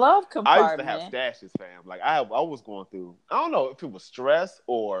have in the glove I used to compartment. have stashes, fam. Like I was going through. I don't know if it was stress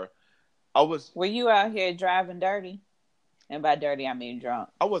or I was. Were you out here driving dirty? And by dirty, I mean drunk.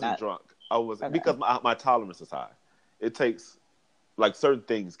 I wasn't drunk. I wasn't Okay. because my tolerance is high. It takes like certain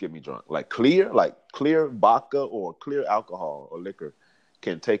things get me drunk. Like clear vodka or clear alcohol or liquor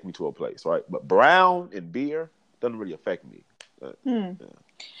can take me to a place, right? But brown and beer doesn't really affect me. Yeah.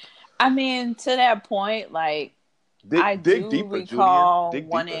 I mean, to that point, like I dig do deeper, recall Julian.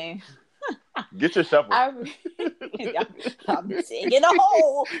 Dig wanting. Deeper. Get your shovel. I'm digging a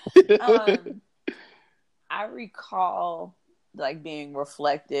hole. I recall like being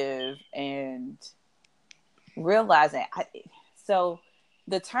reflective and realizing. So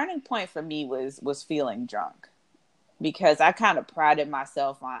the turning point for me was feeling drunk, because I kind of prided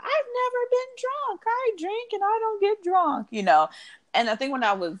myself on I've never been drunk. I drink and I don't get drunk, you know. And I think when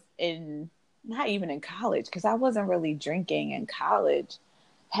I was not even in college, because I wasn't really drinking in college,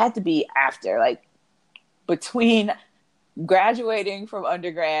 had to be after, like between graduating from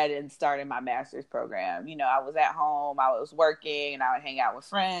undergrad and starting my master's program. You know, I was at home, I was working, and I would hang out with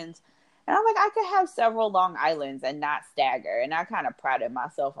friends. And I'm like, I could have several Long Islands and not stagger. And I kind of prided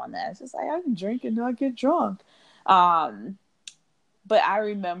myself on that. It's just like, I can drink and not get drunk. But I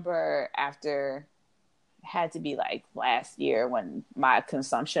remember after, had to be like last year when my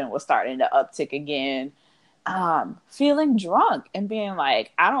consumption was starting to uptick again, feeling drunk and being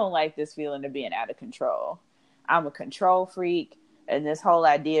like, I don't like this feeling of being out of control. I'm a control freak. And this whole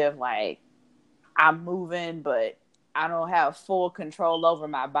idea of like, I'm moving, but I don't have full control over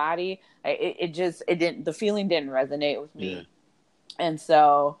my body. The feeling didn't resonate with me. Yeah. And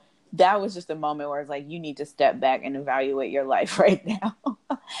so that was just a moment where it's like, you need to step back and evaluate your life right now.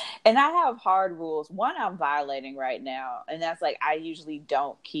 And I have hard rules. One I'm violating right now. And that's like, I usually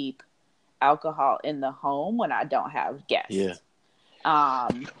don't keep alcohol in the home when I don't have guests. Yeah.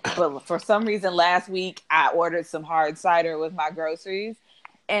 But for some reason last week I ordered some hard cider with my groceries,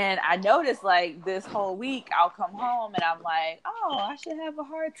 and I noticed like this whole week I'll come home and I'm like, oh, I should have a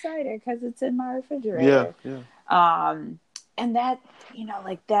hard cider because it's in my refrigerator. Yeah. And that, you know,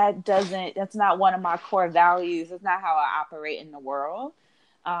 like that's not one of my core values. It's not how I operate in the world.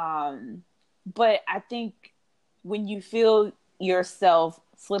 But I think when you feel yourself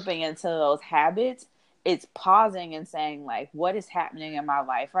slipping into those habits, it's pausing and saying like, what is happening in my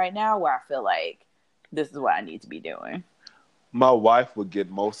life right now where I feel like this is what I need to be doing. My wife would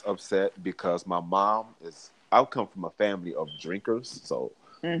get most upset because my mom I come from a family of drinkers. So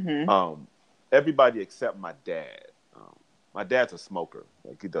everybody except my dad. My dad's a smoker.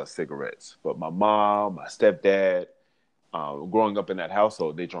 Like he does cigarettes. But my mom, my stepdad, growing up in that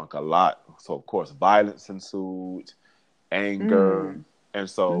household, they drank a lot. So of course, violence ensued, anger. And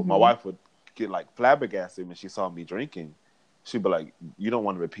so my wife would get like flabbergasted when she saw me drinking. She'd be like, you don't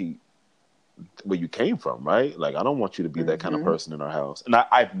want to repeat where you came from, right? Like, I don't want you to be that kind of person in our house. And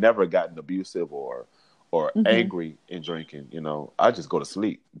I've never gotten abusive or angry in drinking, you know. I just go to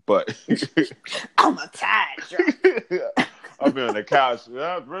sleep. But I'm a tired drunk. I've been on the couch,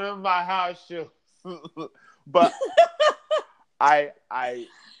 bring my house shoes. But I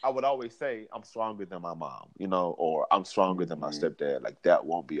would always say I'm stronger than my mom, you know, or I'm stronger than my stepdad. Like, that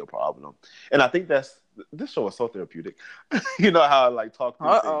won't be a problem. And I think this show is so therapeutic. You know how I like talk through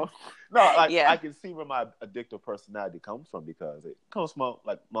things. No, like I can see where my addictive personality comes from, because it comes from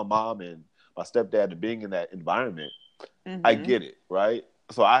like my mom and my stepdad and being in that environment. I get it, right?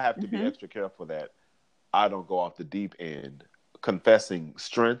 So I have to be extra careful that I don't go off the deep end confessing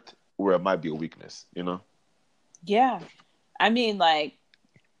strength where it might be a weakness, you know? Yeah. I mean, like,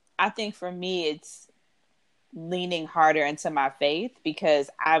 I think for me, it's leaning harder into my faith, because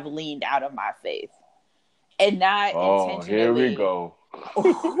I've leaned out of my faith and not intentionally. Here we go.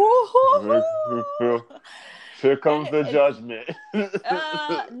 Here comes the judgment.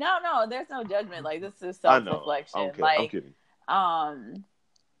 No, there's no judgment. Like, this is self-reflection. I'm kidding.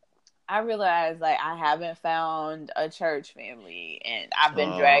 I realized like I haven't found a church family, and I've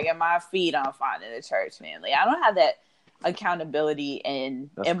been dragging my feet on finding a church family. I don't have that accountability in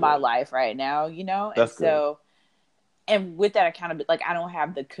my life right now, you know? That's good. And with that accountability, like, I don't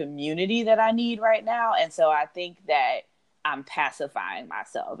have the community that I need right now. And so I think that I'm pacifying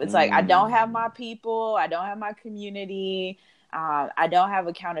myself. It's like, I don't have my people. I don't have my community. I don't have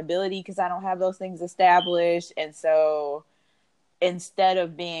accountability because I don't have those things established. And so instead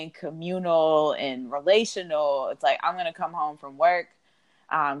of being communal and relational, it's like, I'm going to come home from work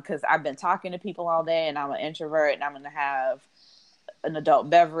because I've been talking to people all day and I'm an introvert, and I'm going to have an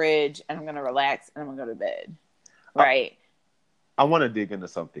adult beverage and I'm going to relax and I'm going to go to bed. Right. I want to dig into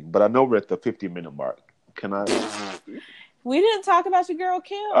something, but I know we're at the 50-minute mark. Can I? We didn't talk about your girl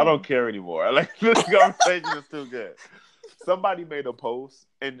Kim. I don't care anymore. Like, this conversation is too good. Somebody made a post,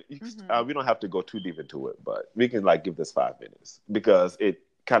 and we don't have to go too deep into it, but we can like give this 5 minutes because it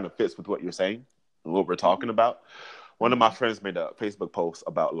kind of fits with what you're saying and what we're talking about. One of my friends made a Facebook post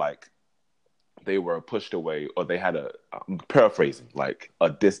about like they were pushed away, or they had a paraphrasing, like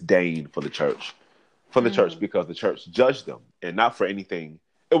a disdain for the church, because the church judged them, and not for anything.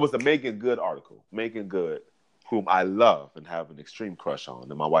 It was a Megan Good article. Megan Good, whom I love and have an extreme crush on,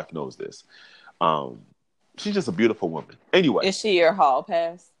 and my wife knows this. She's just a beautiful woman. Anyway. Is she your hall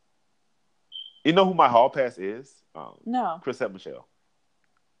pass? You know who my hall pass is? No. Chrisette Michelle.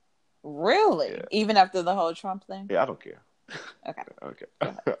 Really? Yeah. Even after the whole Trump thing? Yeah, I don't care. Okay.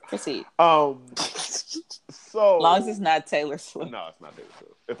 Proceed. So as long as it's not Taylor Swift. No, it's not Taylor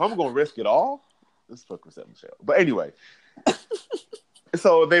Swift. If I'm gonna risk it all, it's for Chrisette Michelle. But anyway.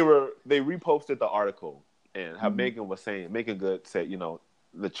 So they reposted the article, and how Megan Good said, you know,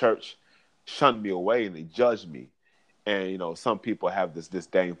 the church shunned me away and they judged me. And, you know, some people have this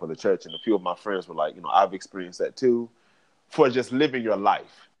disdain for the church. And a few of my friends were like, you know, I've experienced that too, for just living your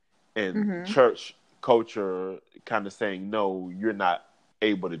life. And church culture kind of saying, no, you're not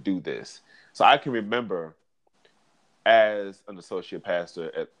able to do this. So I can remember as an associate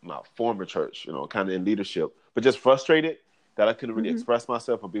pastor at my former church, you know, kind of in leadership, but just frustrated that I couldn't really express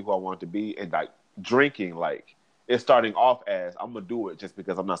myself and be who I wanted to be. And like drinking, like it's starting off as I'm going to do it just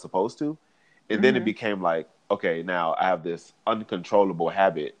because I'm not supposed to. And then it became like, okay, now I have this uncontrollable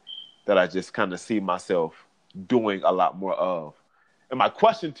habit that I just kind of see myself doing a lot more of. And my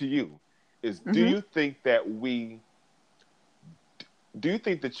question to you is, do you think that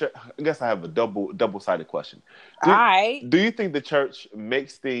the church, I guess I have a double-sided question. Do you think the church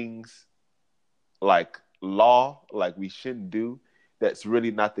makes things like law, like we shouldn't do, that's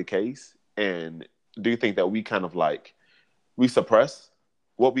really not the case? And do you think that we kind of like, we suppress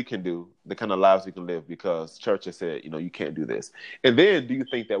what we can do, the kind of lives we can live, because church has said, you know, you can't do this? And then do you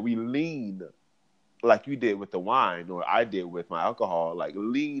think that we lean, like you did with the wine, or I did with my alcohol, like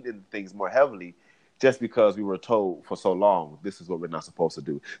lean into things more heavily just because we were told for so long, this is what we're not supposed to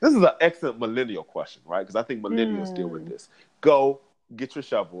do? This is an excellent millennial question, right? Because I think millennials deal with this. Go, get your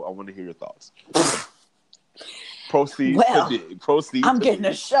shovel. I want to hear your thoughts. Proceed. I'm getting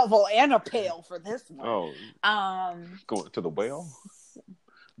a shovel and a pail for this one. Going to the well?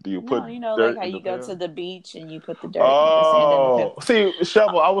 Do you put like how you go to the beach and you put the dirt and the sand in the pit? See,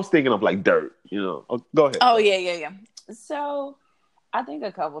 shovel, I was thinking of like dirt, you know. Go ahead. Oh, yeah. So I think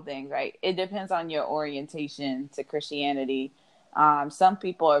a couple things, right? It depends on your orientation to Christianity. Some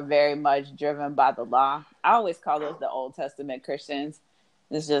people are very much driven by the law. I always call those the Old Testament Christians.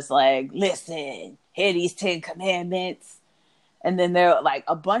 It's just like, listen, here these 10 commandments. And then there are like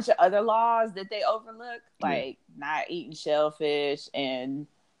a bunch of other laws that they overlook, like not eating shellfish and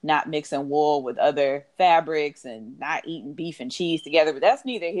not mixing wool with other fabrics and not eating beef and cheese together. But that's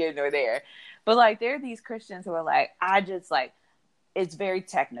neither here nor there. But like, there are these Christians who are like, it's very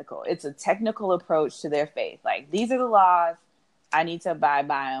technical. It's a technical approach to their faith. Like, these are the laws. I need to abide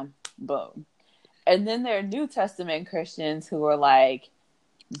by them. Boom. And then there are New Testament Christians who are like,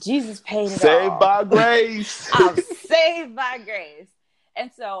 Jesus paid it all. Saved by grace. I'm saved by grace.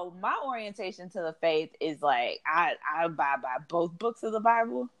 And so my orientation to the faith is like, I abide by both books of the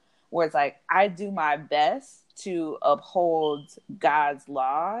Bible, where it's like, I do my best to uphold God's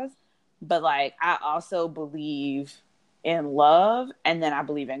laws, but like, I also believe in love, and then I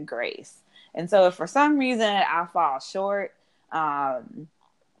believe in grace. And so if for some reason I fall short, I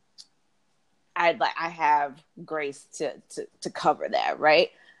have grace to cover that,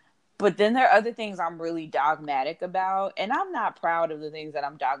 right? But then there are other things I'm really dogmatic about, and I'm not proud of the things that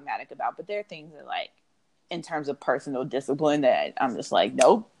I'm dogmatic about, but there are things that, like, in terms of personal discipline, that I'm just like,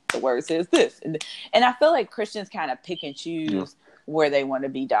 nope, the word says this. And I feel like Christians kind of pick and choose where they want to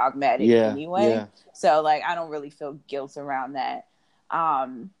be dogmatic anyway. Yeah. So, like, I don't really feel guilt around that. I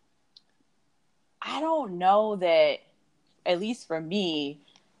don't know that, at least for me,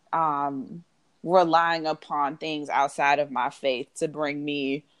 relying upon things outside of my faith to bring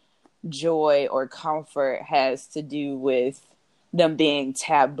me joy or comfort has to do with them being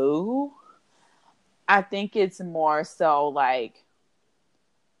taboo. I think it's more so like,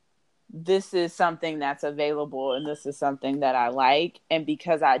 this is something that's available and this is something that I like, and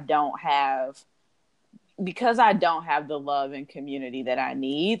because I don't have the love and community that I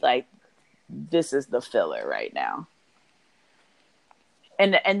need, like, this is the filler right now.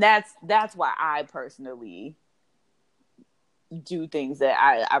 And that's why I personally do things that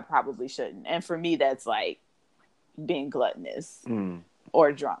I probably shouldn't. And for me, that's like being gluttonous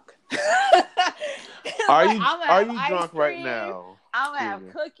or drunk. Are like, you drunk right now? I'm gonna have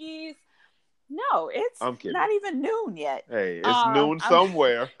cookies. No, it's not even noon yet. Hey, it's noon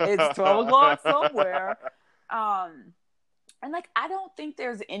somewhere. It's 12 o'clock somewhere. And like, I don't think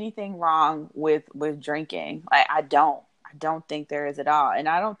there's anything wrong with drinking. Like, I don't think there is at all. And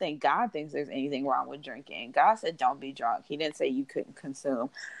I don't think God thinks there's anything wrong with drinking. God said, don't be drunk. He didn't say you couldn't consume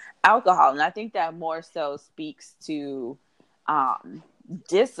alcohol. And I think that more so speaks to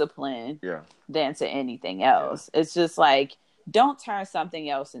discipline than to anything else. Yeah. It's just like, don't turn something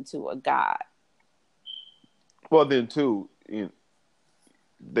else into a God. Well, then too,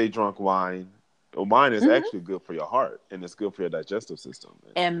 they drunk wine. Well, wine is actually good for your heart, and it's good for your digestive system.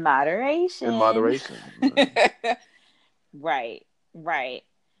 In moderation. In moderation. Right.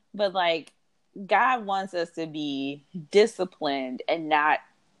 But like, God wants us to be disciplined and not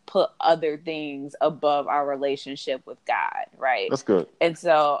put other things above our relationship with God, right? That's good. And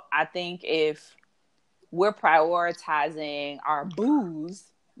so I think if we're prioritizing our booze,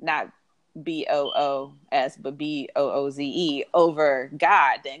 not BOOS, but BOOZE over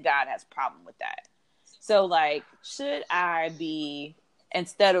God, then God has a problem with that. So like, should I be,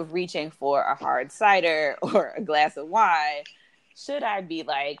 instead of reaching for a hard cider or a glass of wine, should I be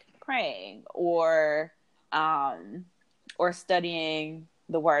like praying or studying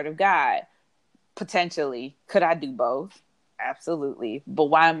the Word of God? Potentially. Could I do both? Absolutely. But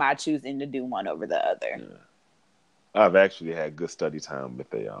why am I choosing to do one over the other? Yeah. I've actually had good study time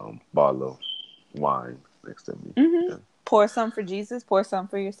with a bottle of wine next to me. Mm-hmm. Yeah. Pour some for Jesus. Pour some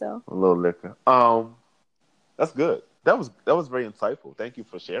for yourself. A little liquor. That's good. That was very insightful. Thank you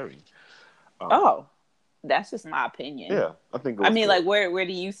for sharing. That's just my opinion. Yeah, I think. Like, where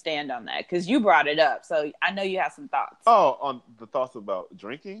do you stand on that? Because you brought it up, so I know you have some thoughts. Oh, on the thoughts about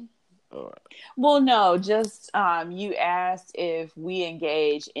drinking? Well, no, just you asked if we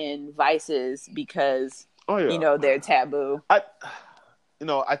engage in vices because they're taboo. I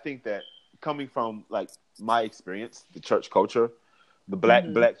think that coming from like my experience, the church culture, the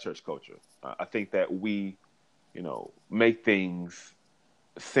black church culture, I think that we, make things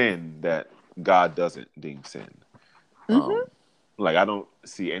sin that God doesn't deem sin. Like, I don't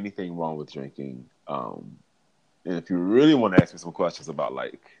see anything wrong with drinking. And if you really want to ask me some questions about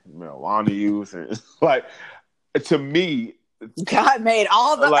like marijuana use and like, to me, God made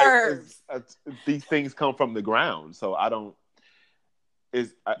all the herbs. These things come from the ground, so I don't.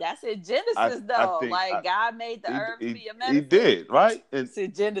 That's in Genesis, though. God made the herbs be a medicine. He did, right? It's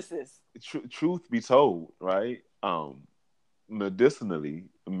in Genesis. Truth be told, right? Medicinally,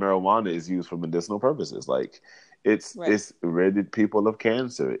 marijuana is used for medicinal purposes. Like, it's ridded people of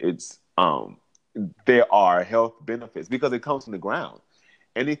cancer. It's there are health benefits because it comes from the ground.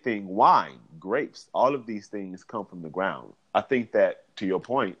 Anything, wine, grapes, all of these things come from the ground. I think that, to your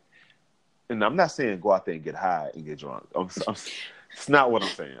point, and I'm not saying go out there and get high and get drunk. It's not what I'm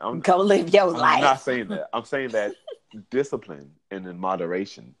saying. Go live your life. I'm not saying that. I'm saying that discipline and in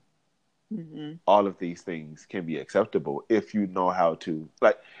moderation, all of these things can be acceptable if you know how to.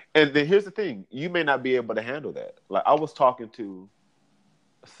 Like, and then here's the thing: you may not be able to handle that. Like, I was talking to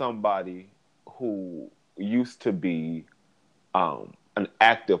somebody who used to be an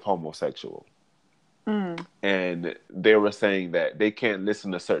active homosexual. And they were saying that they can't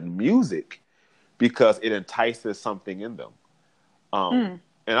listen to certain music because it entices something in them. And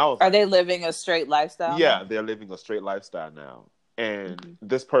I was, are they living a straight lifestyle? Yeah, now? They're living a straight lifestyle now. And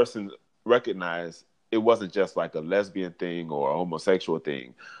this person recognized it wasn't just like a lesbian thing or a homosexual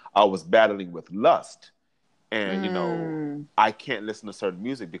thing. I was battling with lust. And, I can't listen to certain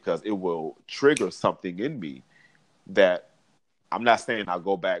music because it will trigger something in me that I'm not saying I'll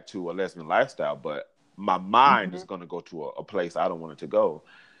go back to a lesbian lifestyle, but my mind is going to go to a place I don't want it to go.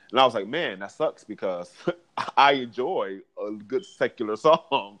 And I was like, man, that sucks because I enjoy a good secular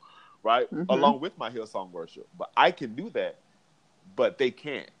song, right? Along with my Hillsong worship. But I can do that, but they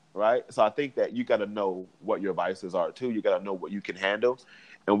can't, right? So I think that you got to know what your vices are too. You got to know what you can handle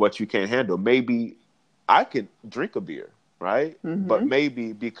and what you can't handle. Maybe I could drink a beer, right? But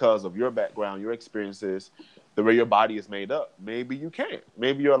maybe because of your background, your experiences, the way your body is made up, maybe you can't.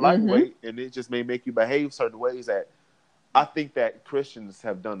 Maybe you're lightweight, and it just may make you behave certain ways that I think that Christians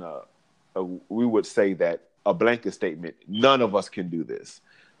have done we would say that a blanket statement, none of us can do this.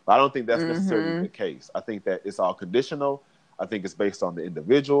 But I don't think that's necessarily the case. I think that it's all conditional. I think it's based on the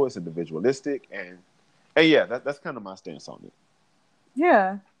individual. It's individualistic. And yeah, that's kind of my stance on it.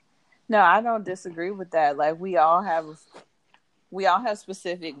 Yeah. No, I don't disagree with that. Like, we all have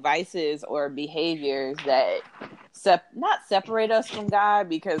specific vices or behaviors that not separate us from God,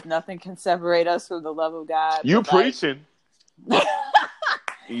 because nothing can separate us from the love of God. You preaching.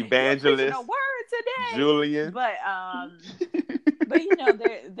 Evangelist. You're preaching a word Julian. But you know,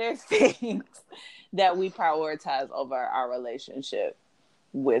 there's things that we prioritize over our relationship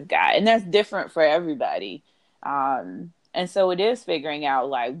with God, and that's different for everybody. And so it is figuring out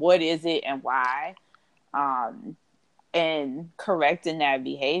like what is it and why, and correcting that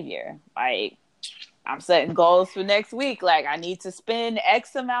behavior. Like, I'm setting goals for next week. Like, I need to spend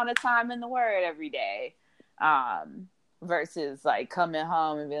X amount of time in the Word every day, versus like coming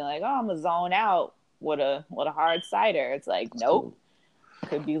home and being like, oh, I'm gonna zone out with a hard cider. It's like, nope.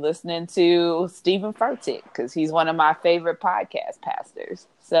 Could be listening to Stephen Furtick because he's one of my favorite podcast pastors.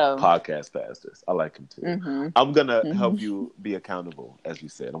 So podcast pastors, I like him too. Mm-hmm. I'm gonna help you be accountable, as you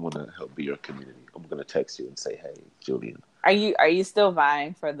said. I'm gonna help be your community. I'm gonna text you and say, "Hey, Julian, are you still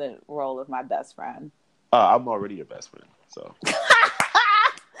vying for the role of my best friend?" I'm already your best friend, so.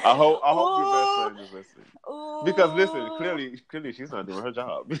 I hope your best friend is listening. Ooh. Because listen, clearly she's not doing her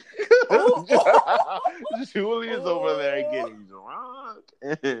job. Julian's over there getting drunk.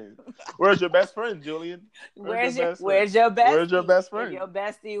 Where's your best friend, Julian? Where's your bestie? Where's your best friend? If your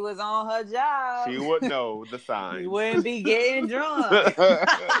bestie was on her job, she would know the signs. You wouldn't be getting drunk.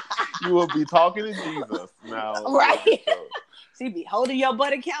 You would be talking to Jesus now. Right. She'd be holding your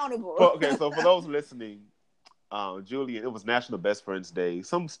butt accountable. Okay, so for those listening, Julian, it was National Best Friends Day,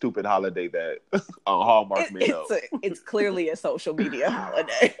 some stupid holiday that Hallmark made up. It's clearly a social media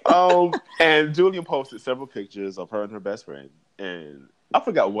holiday. And Julian posted several pictures of her and her best friend, and I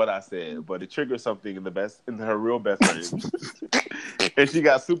forgot what I said, but it triggered something in her real best friend, and she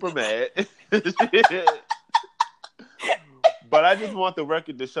got super mad. But I just want the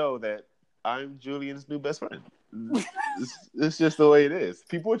record to show that I'm Julian's new best friend. It's just the way it is.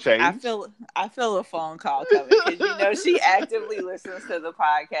 People change. I feel a phone call coming because you know she actively listens to the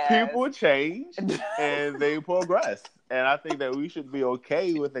podcast. People change and they progress, and I think that we should be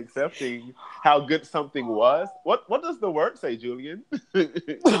okay with accepting how good something was. What does the word say, Julian?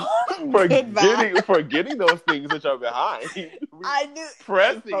 forgetting those things which are behind. I knew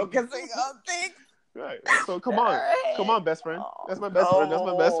pressing, focusing on things. Right. So come on, best friend. That's my best friend. That's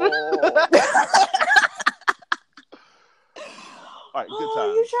my best friend. All right, good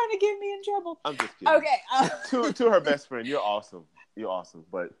time. You're trying to get me in trouble. I'm just kidding. Okay. To her best friend, you're awesome. You're awesome,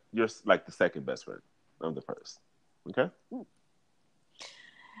 but you're like the second best friend. I'm the first. Okay.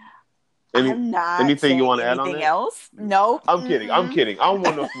 I'm not. Anything you want to add on anything else? No. I'm kidding. I'm kidding. I don't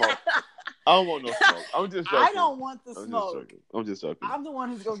want no smoke. I'm just joking. I don't want the smoke. I'm just joking. I'm the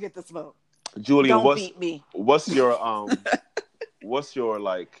one who's gonna get the smoke. Julian, beat me. What's your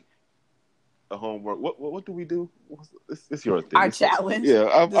like a homework? What do we do? It's your thing. Our challenge. Yeah,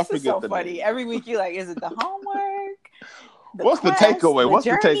 I forget is so the funny. name. Every week you're like, is it the homework? What's the takeaway? What's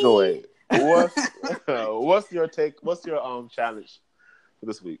the takeaway? What's your challenge for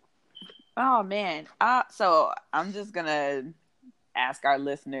this week? Oh man. So I'm just gonna ask our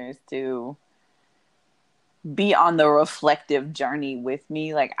listeners to be on the reflective journey with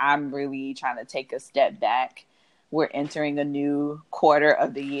me. Like, I'm really trying to take a step back. We're entering a new quarter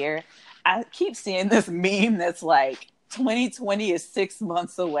of the year. I keep seeing this meme that's like, 2020 is 6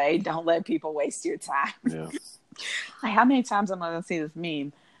 months away. Don't let people waste your time. Yeah. Like, how many times am I going to see this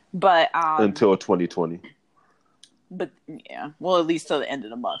meme? But until 2020. But yeah, well, at least till the end of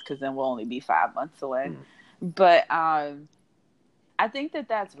the month, because then we'll only be 5 months away. But I think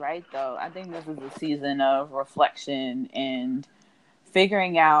that's right, though. I think this is a season of reflection and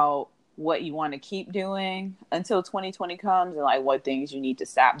figuring out what you want to keep doing until 2020 comes, and like what things you need to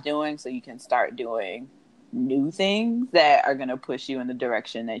stop doing so you can start doing new things that are going to push you in the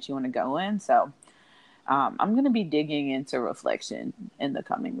direction that you want to go in. So I'm going to be digging into reflection in the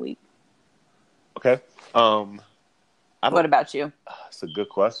coming week. Okay. What about you? It's a good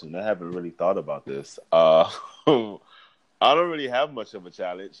question. I haven't really thought about this. I don't really have much of a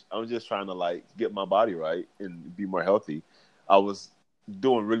challenge. I'm just trying to like get my body right and be more healthy. I was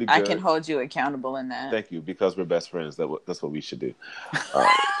doing really good. I can hold you accountable in that. Thank you, because we're best friends. That's what we should do.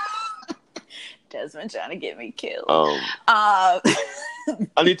 Desmond trying to get me killed. I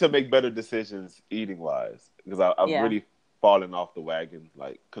need to make better decisions eating wise, because I've really fallen off the wagon,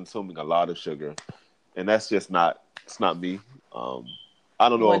 like consuming a lot of sugar, and that's just not me. I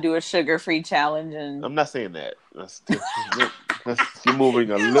don't know. You want to do a sugar-free challenge? And I'm not saying that. You're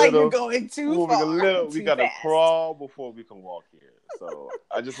moving a little. Like you're going too far. We got to crawl before we can walk here. So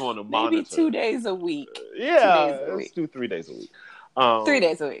I just want to monitor. Maybe 2 days a week. Let's do 3 days a week. 3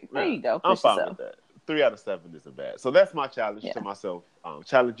 days a week. There you go. I'm fine with that. 3 out of 7 isn't bad. So that's my challenge to myself.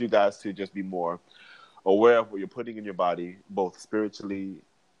 Challenge you guys to just be more aware of what you're putting in your body, both spiritually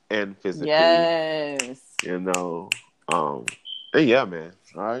and physically. Yes. You know. And yeah, man.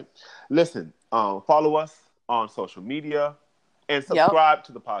 All right. Listen, Follow us on social media and subscribe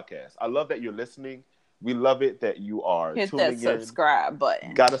to the podcast. I love that you're listening. We love it that you are Hit tuning that subscribe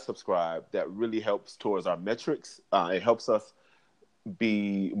button. Gotta subscribe. That really helps towards our metrics. It helps us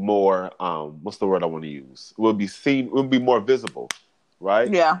be more, what's the word I want to use? We'll be seen, we'll be more visible, right?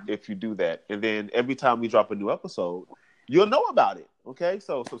 Yeah. If you do that. And then every time we drop a new episode, you'll know about it. Okay?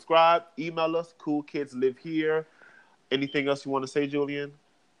 So subscribe, email us, Cool Kids Live Here. Anything else you want to say, Julian?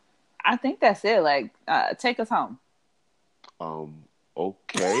 I think that's it. Like, take us home.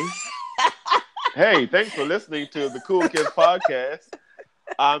 Okay. Hey, thanks for listening to the Cool Kids Podcast.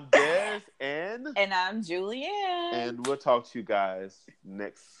 I'm Des and I'm Julian. And we'll talk to you guys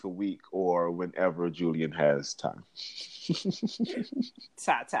next week or whenever Julian has time.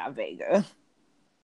 Ta-ta, Vega.